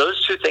 Yeah. So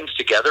those two things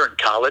together in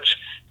college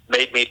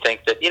made me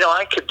think that,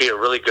 I could be a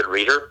really good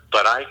reader,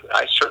 but I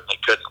certainly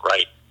couldn't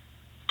write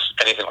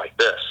anything like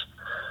this.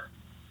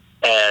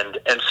 And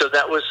so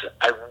that was,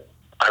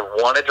 I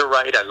wanted to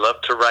write. I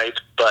loved to write,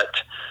 but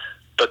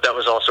that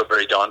was also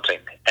very daunting.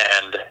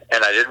 And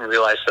I didn't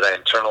realize that I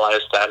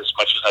internalized that as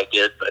much as I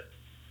did. But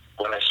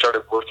when I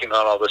started working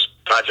on all this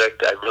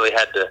project, I really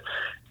had to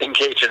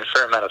engage in a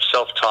fair amount of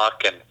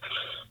self-talk. And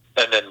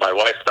then my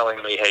wife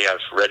telling me, hey,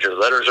 I've read your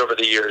letters over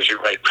the years. You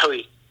write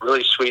really,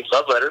 really sweet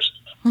love letters.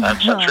 So I'm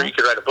sure you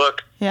could write a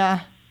book.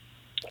 Yeah.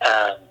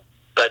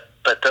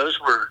 But those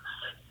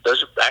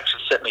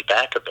actually set me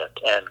back a bit.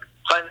 And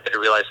finally I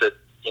realized that,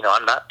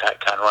 I'm not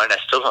Pat Conroy, and I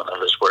still don't know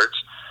those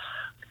words,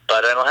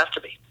 but I don't have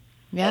to be.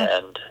 Yeah.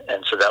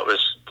 And so that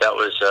was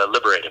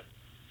liberating.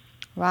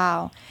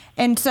 Wow.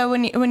 And so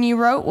when you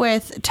wrote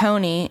with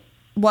Tony,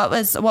 what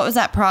was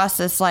that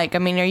process like? I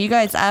mean, are you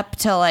guys up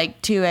till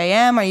like 2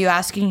 a.m.? Are you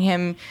asking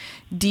him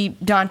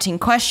deep, daunting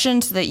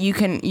questions so that you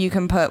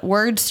can put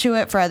words to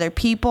it for other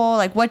people?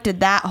 Like, what did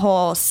that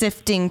whole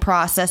sifting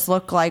process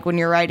look like when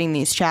you're writing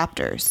these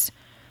chapters?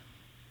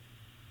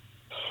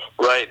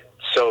 Right.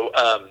 So,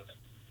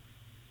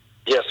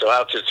 so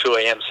out to 2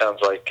 a.m. sounds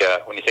like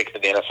when you think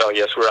of the NFL,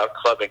 yes, we're out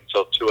clubbing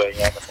till 2 a.m.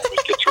 and then we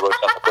get to work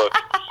on the book.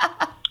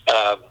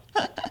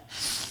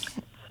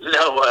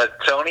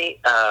 Tony,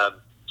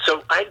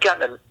 so I'd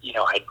gotten,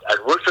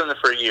 I'd worked with him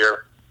for a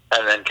year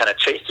and then kind of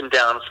chased him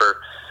down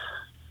for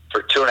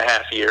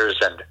 2.5 years.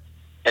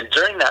 And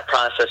during that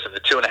process of the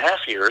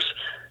 2.5 years,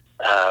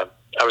 I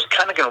was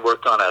kind of going to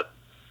work on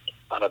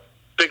a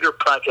bigger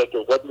project.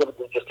 It wasn't going to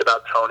be just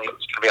about Tony. It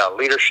was going to be on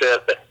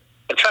leadership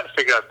and trying to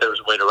figure out if there was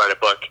a way to write a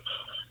book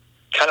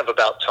kind of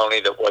about Tony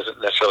that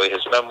wasn't necessarily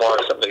his memoir,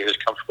 something he was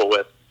comfortable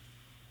with.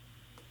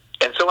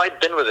 And so I'd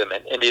been with him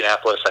in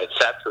Indianapolis. I'd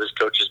sat through his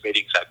coaches'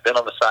 meetings. I'd been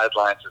on the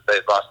sidelines as they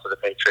had lost to the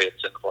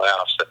Patriots in the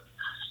playoffs and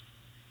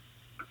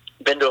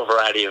been to a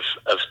variety of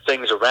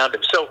things around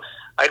him. So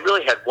I'd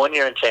really had 1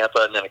 year in Tampa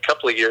and then a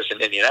couple of years in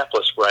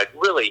Indianapolis where I'd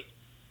really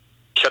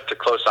kept a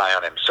close eye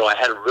on him. So I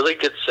had a really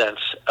good sense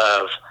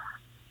of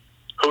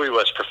who he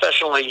was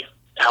professionally,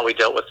 how we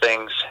dealt with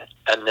things,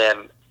 and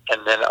then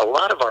a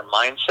lot of our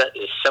mindset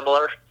is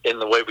similar in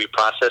the way we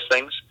process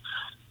things,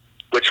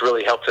 which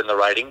really helped in the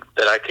writing,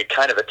 that I could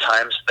kind of at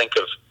times think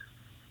of,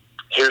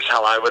 here's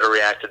how I would have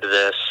reacted to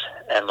this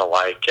and the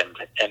like,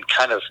 and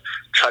kind of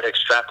try to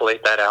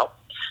extrapolate that out.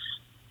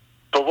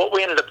 But what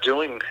we ended up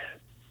doing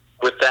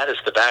with that as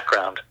the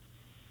background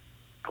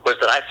was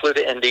that I flew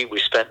to Indy. We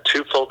spent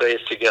 2 full days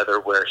together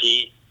where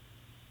he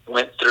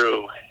went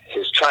through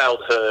his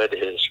childhood,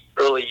 his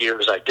early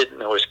years. I didn't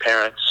know his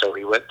parents, so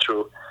he went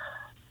through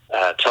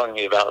telling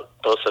me about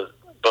both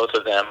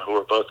of them, who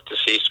were both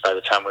deceased by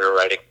the time we were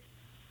writing.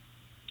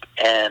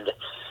 And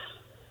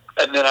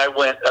then I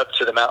went up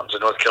to the mountains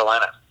of North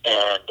Carolina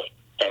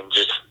and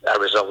just I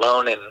was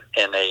alone in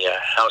a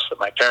house that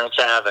my parents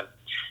have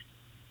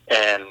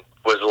and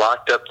was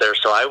locked up there.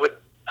 So I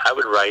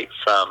would write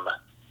from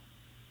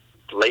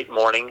late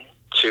morning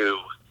to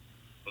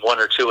 1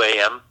 or 2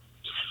 a.m.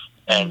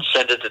 and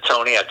send it to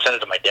Tony. I'd send it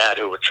to my dad,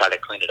 who would try to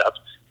clean it up.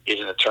 He's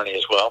an attorney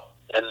as well.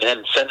 And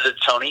then send it to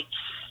Tony.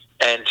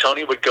 And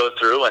Tony would go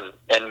through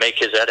and make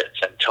his edits.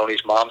 And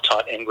Tony's mom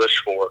taught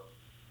English for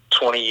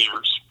 20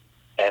 years.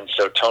 And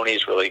so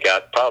Tony's really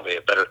got probably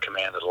a better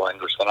command of the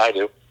language than I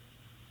do.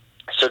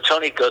 So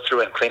Tony'd go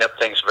through and clean up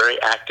things,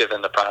 very active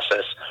in the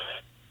process.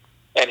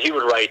 And he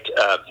would write,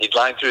 he'd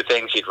line through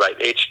things, he'd write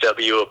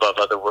HW above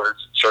other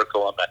words,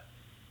 circle them.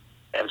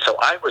 And so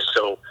I was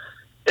so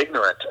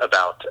ignorant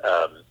about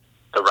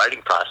the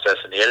writing process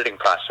and the editing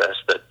process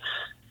that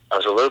I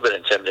was a little bit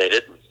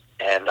intimidated.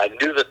 And I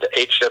knew that the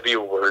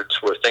HW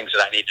words were things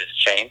that I needed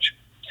to change,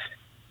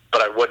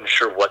 but I wasn't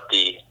sure what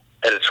the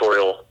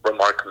editorial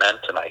remark meant,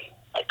 and I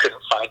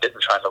couldn't find it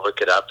and trying to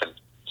look it up.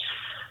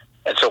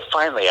 And so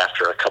finally,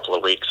 after a couple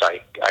of weeks,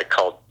 I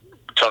called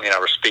Tony and I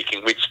were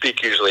speaking. We'd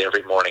speak usually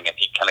every morning, and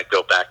he'd kind of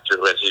go back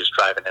through as he was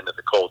driving into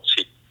the colds.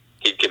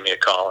 He'd give me a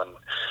call and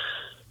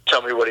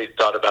tell me what he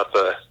thought about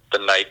the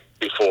night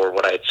before,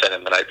 what I had sent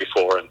him the night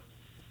before, and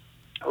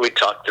we'd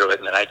talk through it,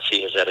 and then I'd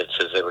see his edits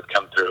as they would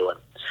come through.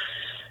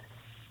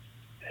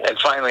 And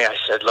finally I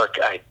said, look,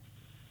 I'm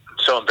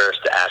so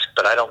embarrassed to ask,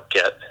 but I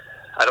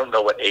don't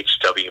know what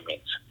HW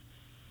means.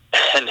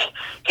 And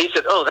he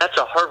said, oh, that's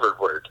a Harvard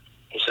word.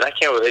 He said, I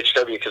can't with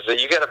HW because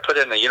you got to put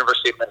in a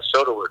University of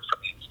Minnesota word for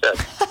me instead.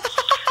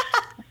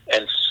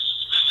 And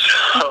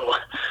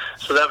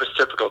so that was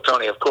typical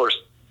Tony. Of course,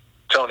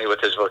 Tony,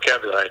 with his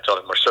vocabulary, I told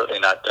him, we're certainly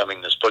not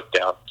dumbing this book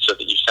down so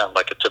that you sound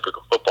like a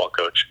typical football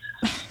coach.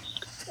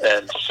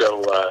 And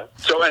so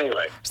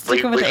anyway,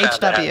 we found a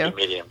happy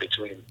medium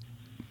between.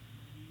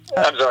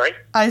 I'm sorry?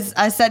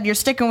 I said you're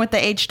sticking with the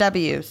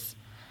HWs.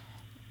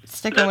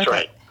 That's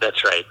right.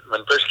 That's right.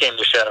 When push came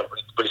to shove,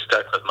 we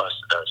stuck with most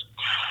of those.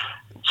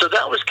 So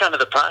that was kind of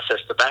the process,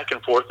 the back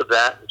and forth of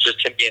that,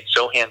 just him being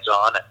so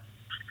hands-on.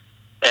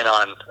 And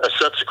on a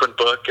subsequent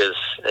book, as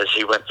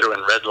he went through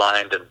and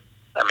redlined, and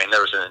I mean,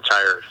 there was an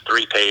entire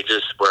 3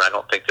 pages where I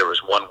don't think there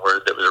was one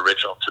word that was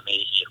original to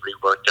me. He had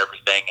reworked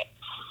everything.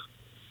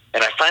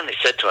 And I finally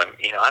said to him,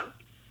 I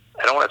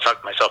don't want to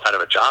talk myself out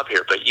of a job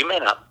here, but you may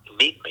not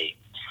need me.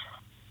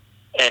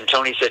 And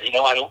Tony said,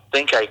 I don't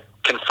think I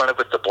confronted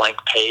with the blank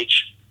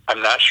page.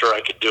 I'm not sure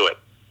I could do it.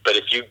 But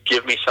if you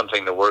give me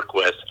something to work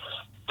with,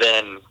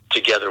 then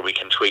together we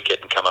can tweak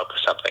it and come up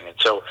with something. And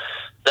so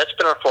that's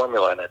been our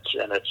formula, and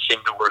it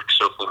seemed to work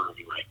so far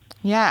anyway.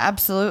 Yeah,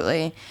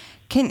 absolutely.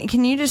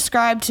 Can you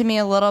describe to me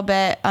a little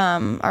bit,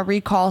 or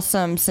recall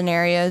some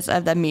scenarios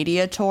of the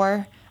media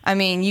tour? I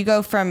mean, you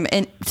go from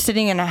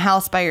sitting in a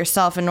house by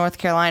yourself in North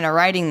Carolina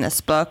writing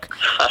this book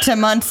to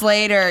months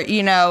later,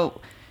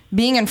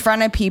 being in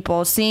front of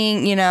people,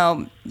 seeing,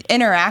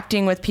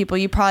 interacting with people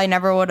you probably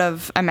never would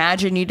have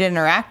imagined you'd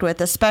interact with,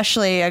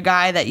 especially a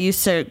guy that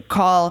used to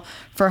call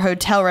for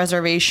hotel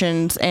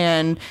reservations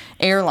and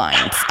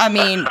airlines. I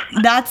mean,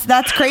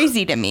 that's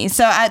crazy to me.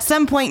 So at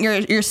some point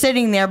you're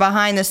sitting there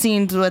behind the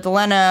scenes with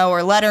Leno or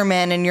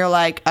Letterman and you're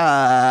like,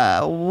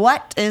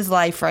 what is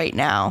life right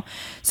now?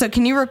 So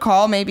can you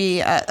recall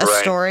maybe a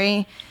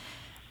story?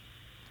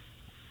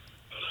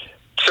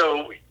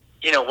 So,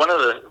 one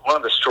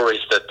of the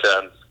stories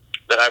that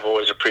I've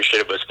always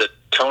appreciated was that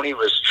Tony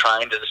was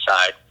trying to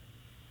decide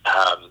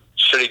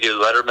should he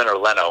do Letterman or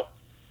Leno.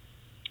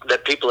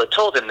 That people had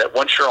told him that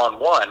once you're on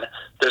one,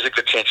 there's a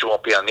good chance you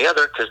won't be on the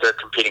other because they're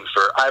competing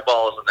for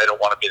eyeballs and they don't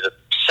want to be the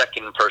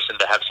second person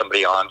to have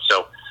somebody on.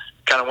 So,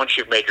 kind of once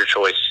you've made your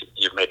choice,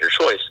 you've made your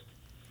choice.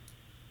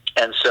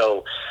 And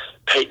so,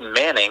 Peyton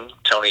Manning,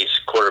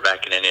 Tony's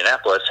quarterback in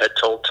Indianapolis, had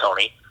told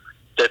Tony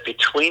that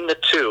between the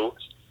two,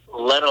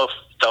 Leno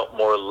felt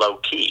more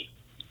low-key.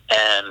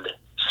 And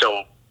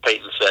so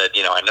Peyton said,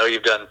 I know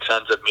you've done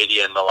tons of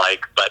media and the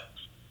like, but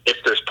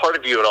if there's part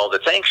of you at all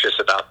that's anxious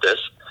about this,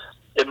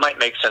 it might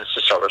make sense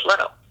to start with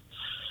Leno.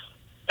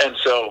 And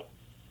so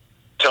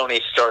Tony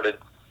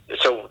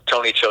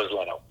chose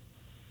Leno.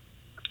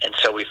 And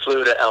so we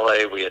flew to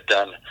L.A. We had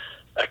done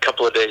a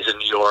couple of days in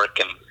New York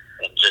and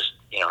just,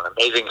 an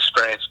amazing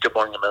experience. Good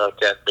Morning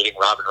America, meeting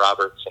Robin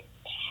Roberts and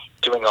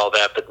doing all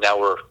that. But now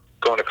we're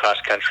going across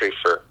country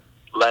for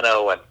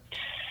Leno, and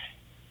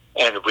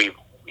we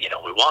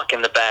walk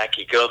in the back.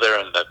 You go there,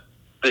 and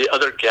the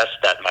other guest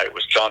that night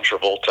was John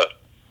Travolta.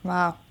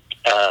 Wow.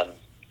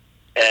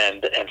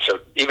 And so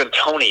even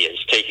Tony is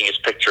taking his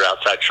picture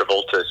outside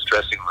Travolta's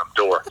dressing room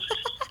door,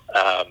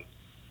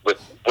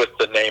 with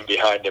the name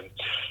behind him.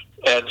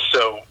 And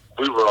so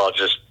we were all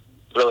just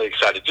really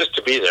excited just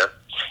to be there.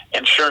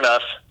 And sure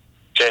enough,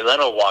 Jay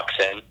Leno walks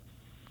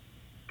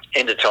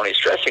into Tony's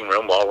dressing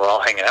room while we're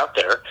all hanging out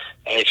there,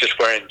 and he's just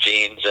wearing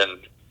jeans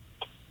and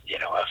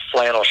a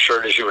flannel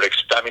shirt, as you would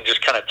expect. I mean,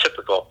 just kind of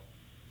typical.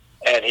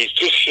 And he's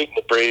just shooting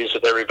the breeze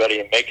with everybody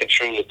and making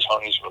sure that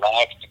Tony's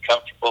relaxed and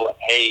comfortable. And,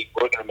 hey,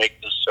 we're going to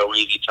make this so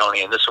easy,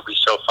 Tony, and this will be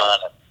so fun.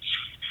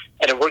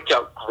 And it worked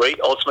out great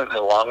ultimately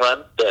in the long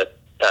run that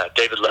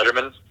David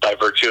Letterman, by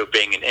virtue of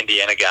being an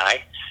Indiana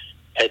guy,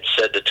 had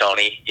said to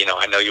Tony,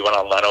 I know you went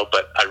on Leno,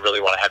 but I really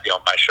want to have you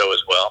on my show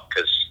as well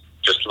because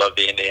just love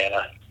the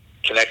Indiana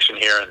connection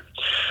here. And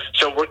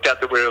so it worked out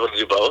that we were able to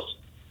do both.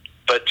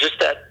 But just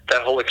that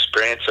whole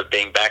experience of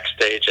being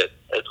backstage at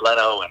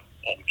Leno and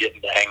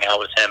getting to hang out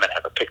with him and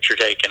have a picture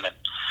taken, and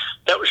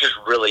that was just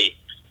really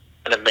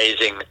an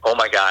amazing, oh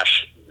my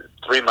gosh,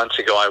 3 months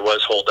ago I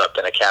was holed up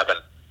in a cabin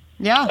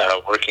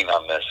working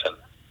on this. And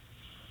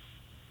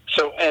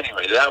so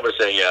anyway, that was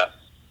a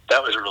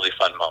really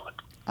fun moment.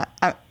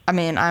 I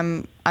mean,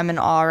 I'm in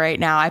awe right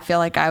now. I feel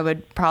like I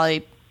would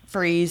probably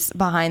freeze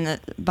behind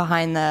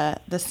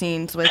the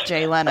scenes with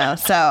Jay Leno.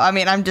 So, I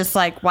mean, I'm just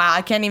like, wow,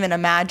 I can't even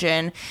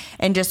imagine.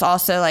 And just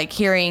also like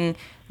hearing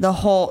the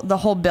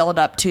whole build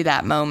up to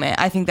that moment.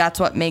 I think that's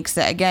what makes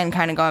it, again,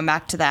 kind of going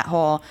back to that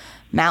whole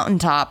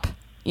mountaintop,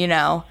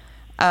 I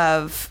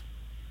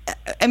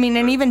mean,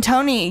 and even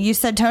Tony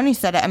said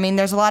it. I mean,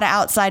 there's a lot of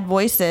outside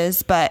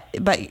voices, but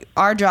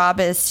our job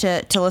is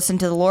to listen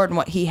to the Lord and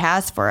what he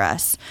has for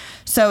us.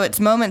 So it's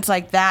moments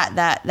like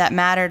that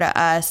matter to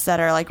us, that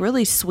are like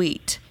really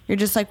sweet. You're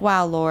just like,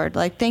 wow, Lord,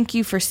 like, thank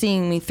you for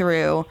seeing me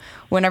through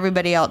when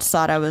everybody else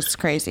thought I was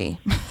crazy.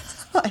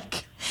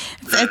 Like,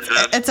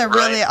 it's a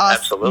really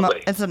awesome,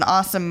 it's an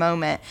awesome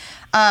moment.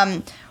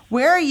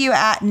 Where are you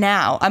at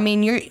now? I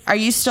mean, are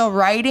you still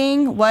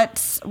writing?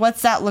 What's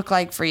that look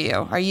like for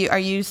you? Are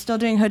you still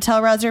doing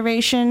hotel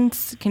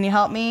reservations? Can you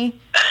help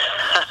me?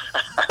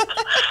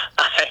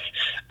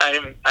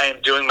 I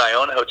am doing my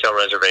own hotel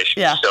reservations.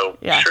 Yeah. So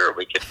sure,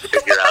 we can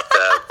figure out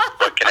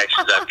what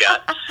connections I've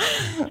got.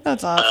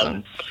 That's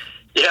awesome.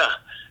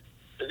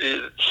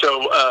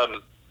 So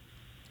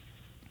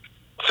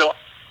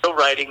still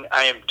writing.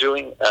 I am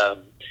doing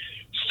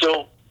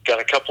still got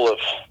a couple of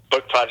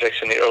book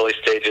projects in the early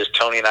stages.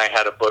 Tony and I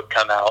had a book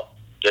come out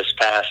this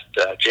past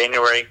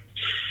January,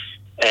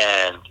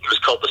 and it was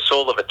called The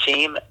Soul of a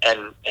Team,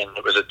 and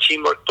it was a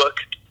teamwork book,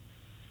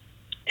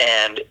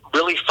 and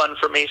really fun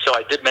for me. So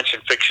I did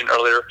mention fiction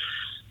earlier,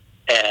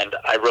 and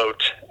I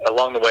wrote,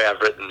 along the way, I've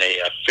written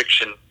a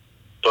fiction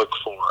book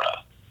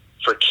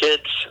for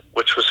kids,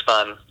 which was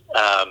fun.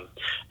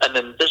 And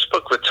then this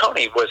book with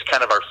Tony was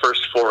kind of our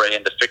first foray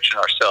into fiction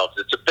ourselves.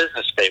 It's a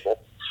business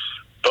fable,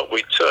 but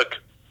we took,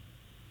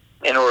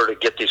 in order to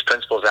get these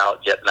principles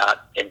out yet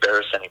not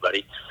embarrass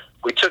anybody,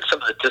 we took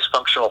some of the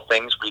dysfunctional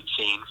things we'd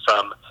seen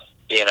from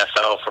the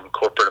NFL, from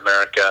corporate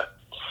America,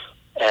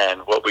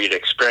 and what we'd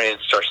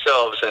experienced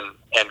ourselves, and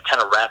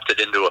kind of wrapped it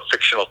into a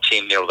fictional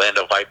team, the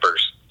Orlando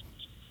Vipers.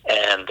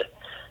 And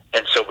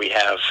so we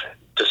have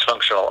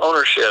dysfunctional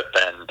ownership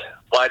and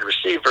wide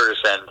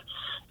receivers,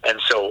 and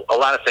so a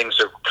lot of things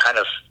are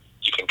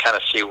you can kind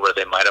of see where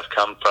they might have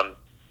come from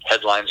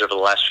headlines over the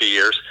last few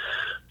years,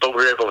 but we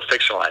were able to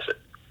fictionalize it.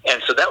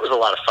 And so that was a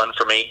lot of fun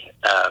for me,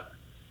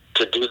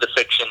 to do the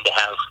fiction, to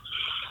have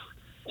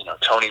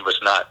Tony was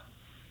not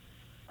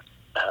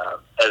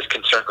as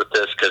concerned with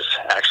this because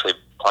actually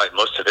probably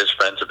most of his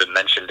friends have been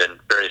mentioned in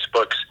various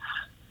books.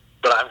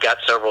 But I've got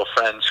several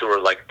friends who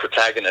are like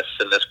protagonists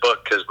in this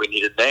book because we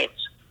needed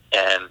names.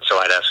 And so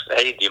I'd ask,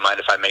 hey, do you mind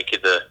if I make you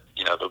the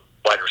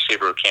wide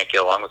receiver who can't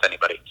get along with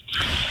anybody?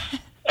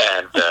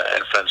 And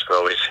friends would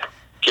always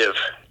give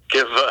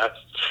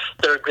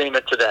their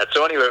agreement to that.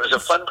 So anyway, it was a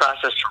fun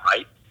process to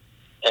write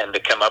and to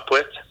come up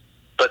with.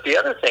 But the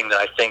other thing that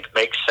I think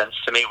makes sense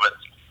to me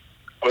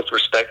with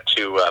respect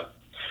to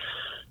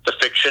the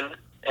fiction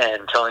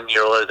and telling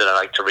you earlier that I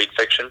like to read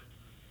fiction,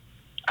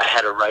 I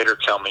had a writer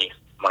tell me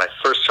when I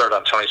first started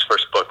on Tony's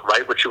first book,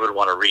 write what you would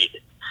want to read.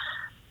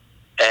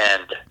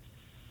 And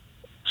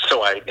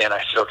so I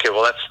said, okay,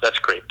 well that's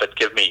great, but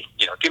give me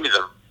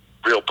the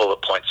real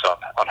bullet points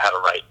on how to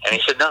write. And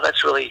he said, no,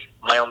 that's really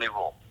my only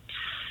rule.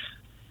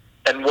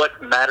 And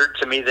what mattered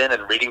to me then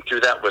in reading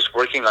through that was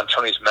working on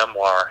Tony's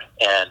memoir,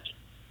 and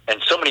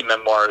so many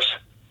memoirs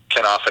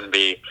can often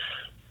be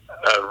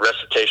a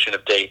recitation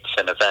of dates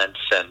and events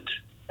and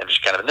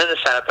just kind of, and then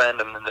this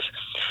happened, and then this.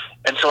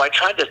 And so I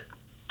tried to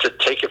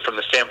take it from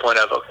the standpoint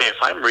of, okay, if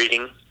I'm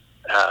reading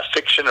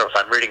fiction, or if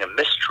I'm reading a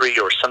mystery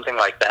or something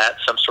like that,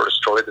 some sort of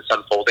story that's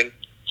unfolding,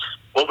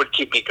 what would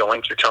keep me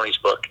going through Tony's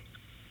book?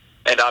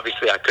 And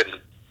obviously I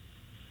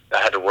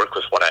had to work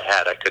with what I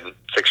had. I couldn't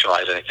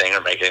fictionalize anything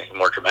or make anything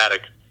more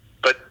dramatic.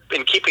 But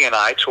in keeping an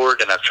eye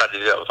toward, and I've tried to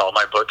do that with all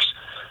my books,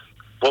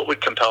 what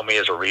would compel me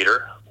as a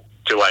reader?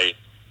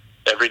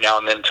 Every now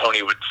and then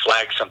Tony would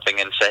flag something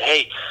and say,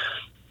 hey,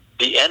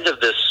 the end of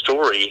this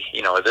story,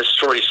 this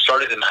story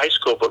started in high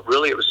school, but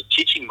really it was a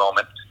teaching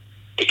moment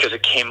because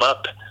it came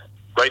up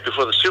right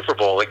before the Super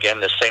Bowl,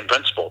 again, the same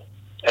principle.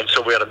 And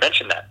so we ought to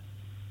mention that.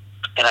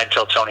 And I'd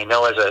tell Tony,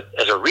 no, as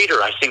a reader,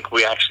 I think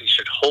we actually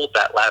should hold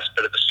that last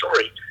bit of the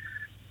story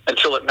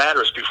until it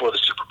matters before the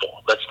Super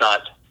Bowl. Let's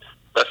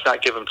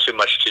not give them too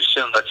much too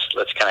soon.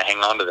 Let's kind of hang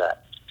on to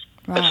that.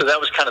 Right. And so that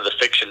was kind of the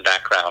fiction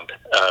background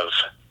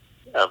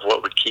of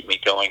what would keep me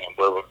going and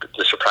where would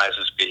the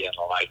surprises be and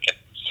the like. And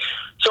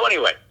so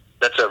anyway,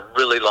 that's a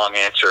really long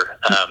answer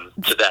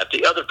to that.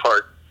 The other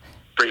part,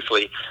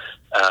 briefly,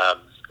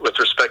 with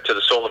respect to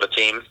the Soul of a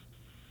Team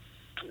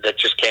that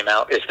just came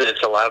out, is that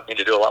it's allowed me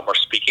to do a lot more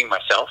speaking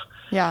myself.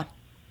 Yeah.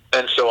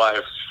 And so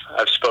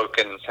I've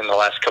spoken in the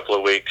last couple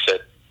of weeks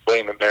at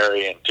William &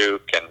 Mary and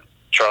Duke and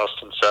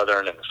Charleston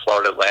Southern and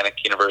Florida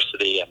Atlantic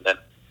University, and then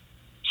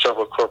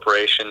several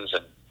corporations,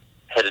 and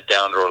headed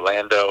down to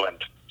Orlando,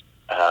 and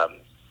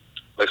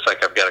looks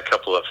like I've got a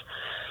couple of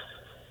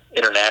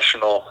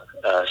international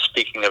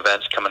speaking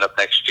events coming up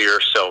next year.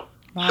 So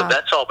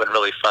that's all been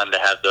really fun to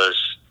have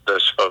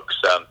those folks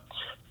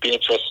be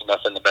interested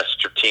enough in the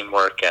message of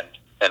teamwork and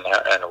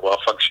a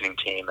well-functioning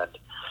team,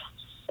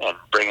 and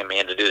bringing me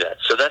in to do that.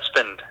 So that's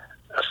been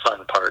a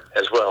fun part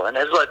as well, and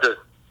has led to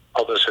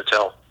all those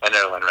hotel and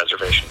airline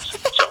reservations.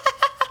 So.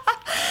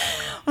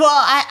 Well,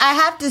 I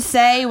have to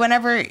say,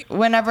 whenever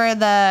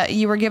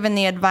you were given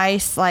the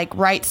advice, like,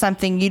 write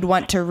something you'd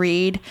want to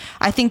read,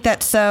 I think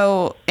that's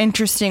so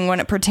interesting when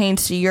it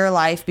pertains to your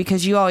life,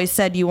 because you always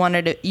said you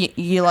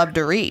love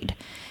to read.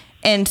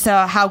 And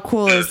so how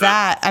cool is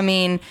that? I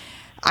mean,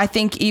 I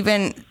think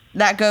even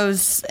that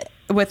goes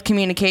with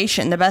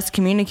communication. The best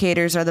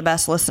communicators are the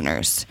best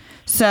listeners.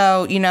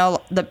 So,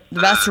 the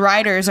best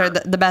writers are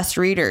the best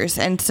readers.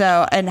 And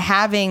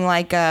having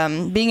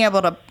being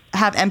able to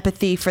have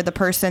empathy for the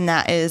person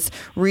that is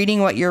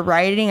reading what you're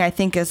writing, I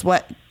think is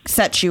what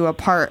sets you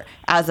apart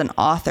as an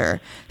author.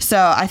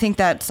 So I think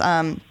that's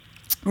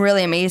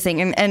really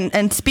amazing.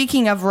 And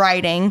speaking of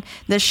writing,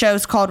 this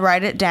show's called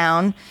Write It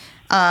Down.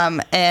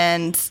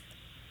 And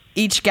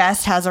each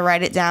guest has a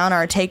write it down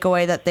or a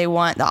takeaway that they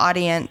want the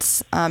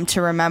audience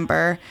to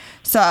remember.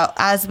 So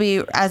as we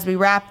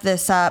wrap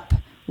this up,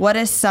 what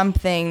is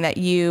something that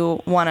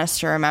you want us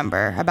to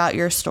remember about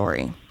your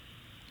story?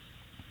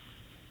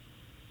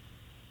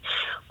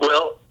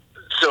 Well,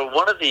 so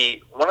one of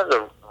the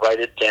write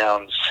it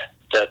downs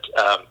that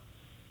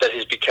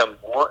has become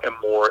more and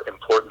more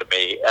important to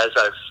me as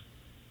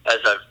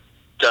I've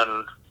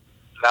done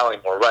not only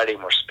more writing,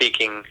 more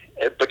speaking,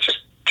 but just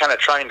kind of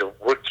trying to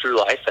work through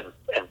life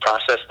and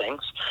process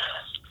things,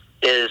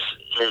 is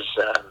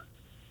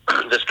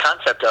this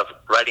concept of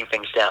writing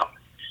things down.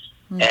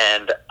 Mm.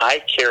 And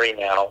I carry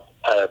now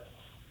 5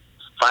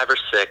 or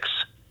 6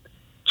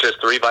 just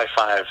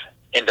 3x5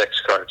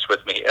 index cards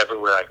with me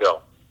everywhere I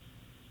go.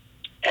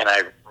 And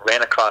I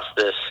ran across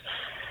this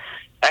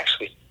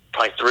actually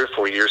probably 3 or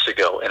 4 years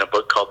ago in a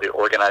book called The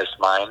Organized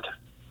Mind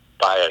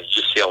by a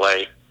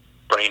UCLA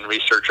brain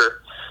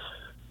researcher.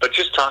 But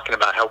just talking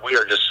about how we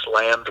are just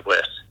slammed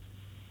with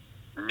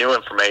new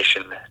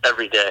information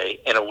every day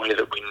in a way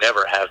that we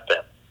never have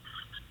been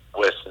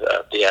with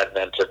the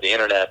advent of the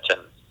internet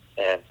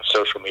and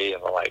social media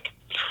and the like.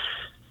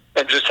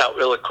 And just how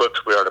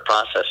ill-equipped we are to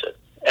process it.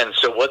 And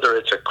so whether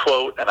it's a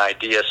quote, an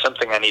idea,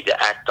 something I need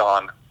to act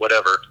on,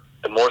 whatever,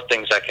 the more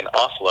things I can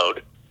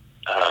offload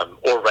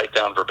or write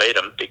down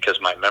verbatim, because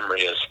my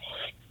memory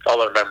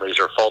all our memories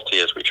are faulty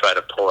as we try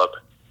to pull up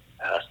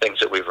things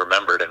that we've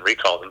remembered and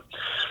recalled them,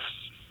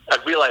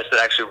 I've realized that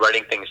actually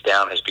writing things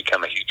down has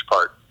become a huge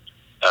part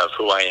of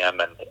who I am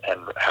and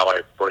how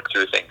I work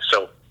through things.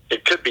 So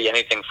it could be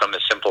anything from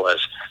as simple as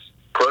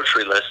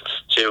grocery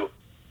lists to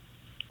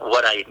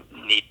what I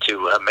need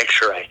to make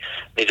sure I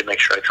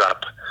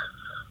drop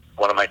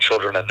one of my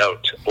children a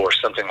note or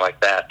something like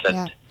that,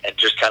 and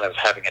just kind of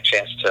having a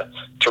chance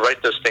to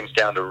write those things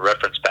down, to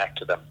reference back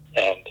to them,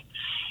 and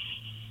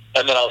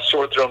then I'll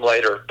sort through them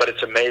later. But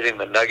it's amazing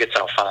the nuggets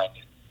I'll find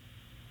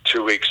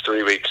 2 weeks,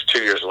 3 weeks,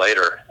 2 years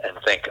later, and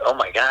think, oh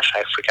my gosh,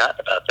 I've forgotten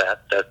about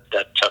that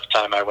tough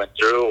time I went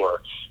through,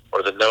 or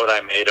the note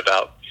I made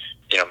about,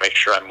 make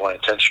sure I'm more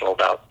intentional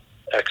about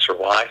X or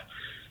Y,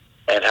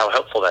 and how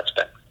helpful that's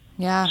been.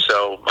 Yeah.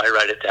 So my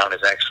write it down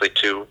is actually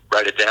to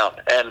write it down.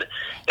 And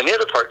the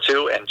other part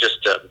too, and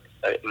just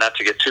not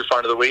to get too far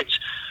into the weeds,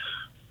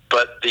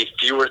 but the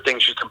fewer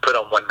things you can put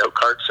on one note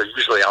card. So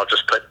usually I'll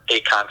just put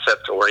a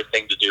concept or a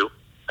thing to do.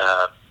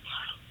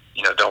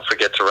 Don't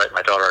forget to write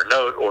my daughter a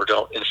note, or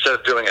instead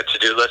of doing a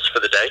to-do list for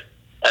the day.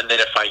 And then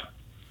if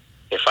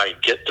I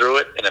get through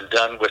it and I'm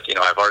done with,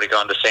 I've already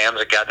gone to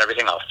Sam's and gotten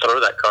everything, I'll throw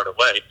that card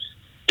away.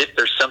 If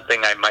there's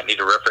something I might need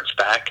to reference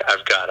back,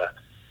 I've got a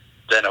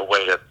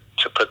way to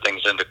put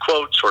things into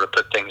quotes, or to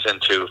put things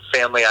into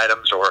family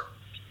items,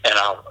 and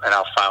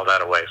I'll file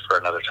that away for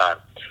another time.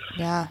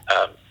 Yeah.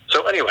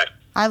 So anyway,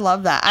 I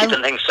love that.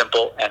 Keeping things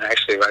simple and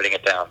actually writing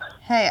it down.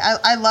 Hey,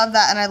 I love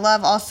that, and I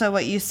love also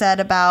what you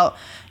said about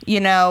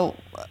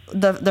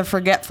the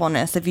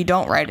forgetfulness if you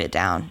don't write it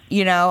down.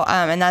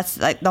 And that's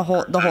like the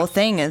whole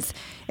thing is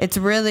it's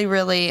really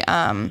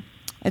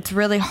it's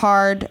really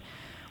hard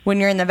when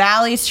you're in the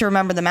valleys to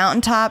remember the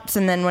mountaintops,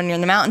 and then when you're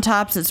in the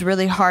mountaintops, it's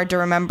really hard to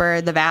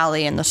remember the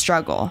valley and the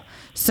struggle.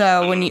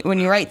 So when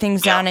you write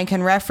things down and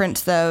can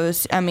reference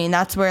those, I mean,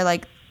 that's where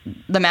like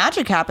the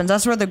magic happens.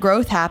 That's where the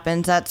growth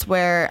happens. That's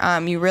where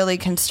you really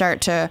can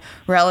start to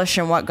relish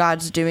in what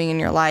God's doing in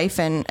your life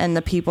and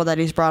the people that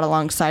He's brought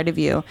alongside of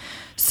you.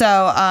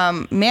 So,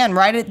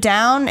 write it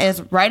down.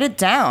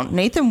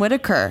 Nathan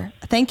Whitaker,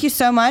 thank you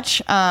so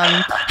much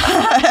for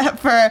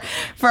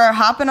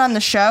hopping on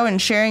the show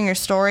and sharing your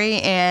story.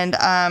 And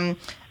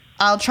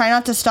I'll try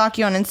not to stalk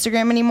you on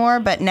Instagram anymore,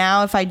 but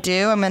now if I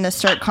do, I'm going to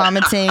start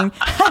commenting.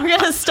 I'm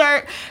going to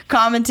start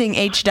commenting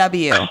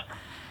HW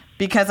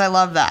because I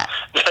love that.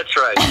 That's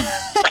right.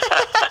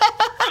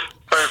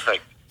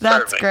 Perfect.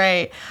 That's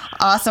great.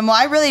 Awesome. Well,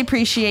 I really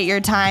appreciate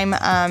your time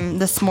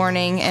this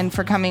morning and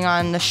for coming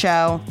on the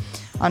show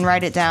on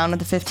Write It Down with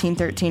the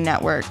 1513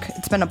 Network.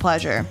 It's been a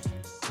pleasure.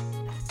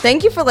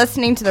 Thank you for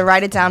listening to the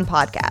Write It Down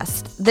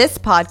podcast. This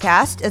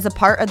podcast is a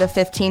part of the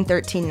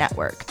 1513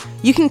 Network.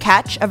 You can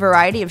catch a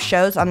variety of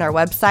shows on their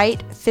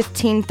website,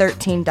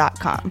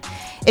 1513.com.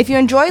 If you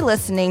enjoy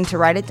listening to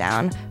Write It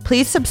Down,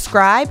 please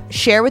subscribe,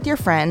 share with your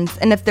friends,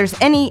 and if there's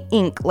any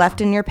ink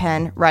left in your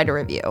pen, write a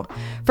review.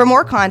 For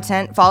more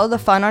content, follow the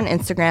fun on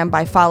Instagram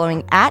by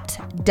following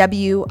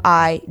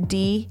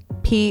 @WIDPOD.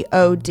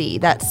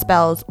 That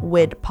spells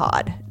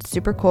WIDPod. It's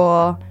super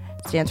cool.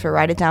 It stands for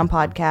Write It Down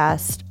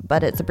Podcast,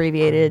 but it's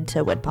abbreviated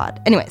to WIDPod.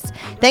 Anyways,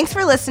 thanks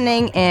for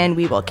listening, and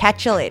we will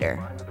catch you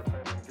later.